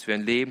 auf dass wir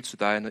ein Leben zu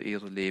deiner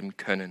Ehre leben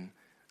können.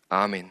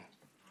 Amen.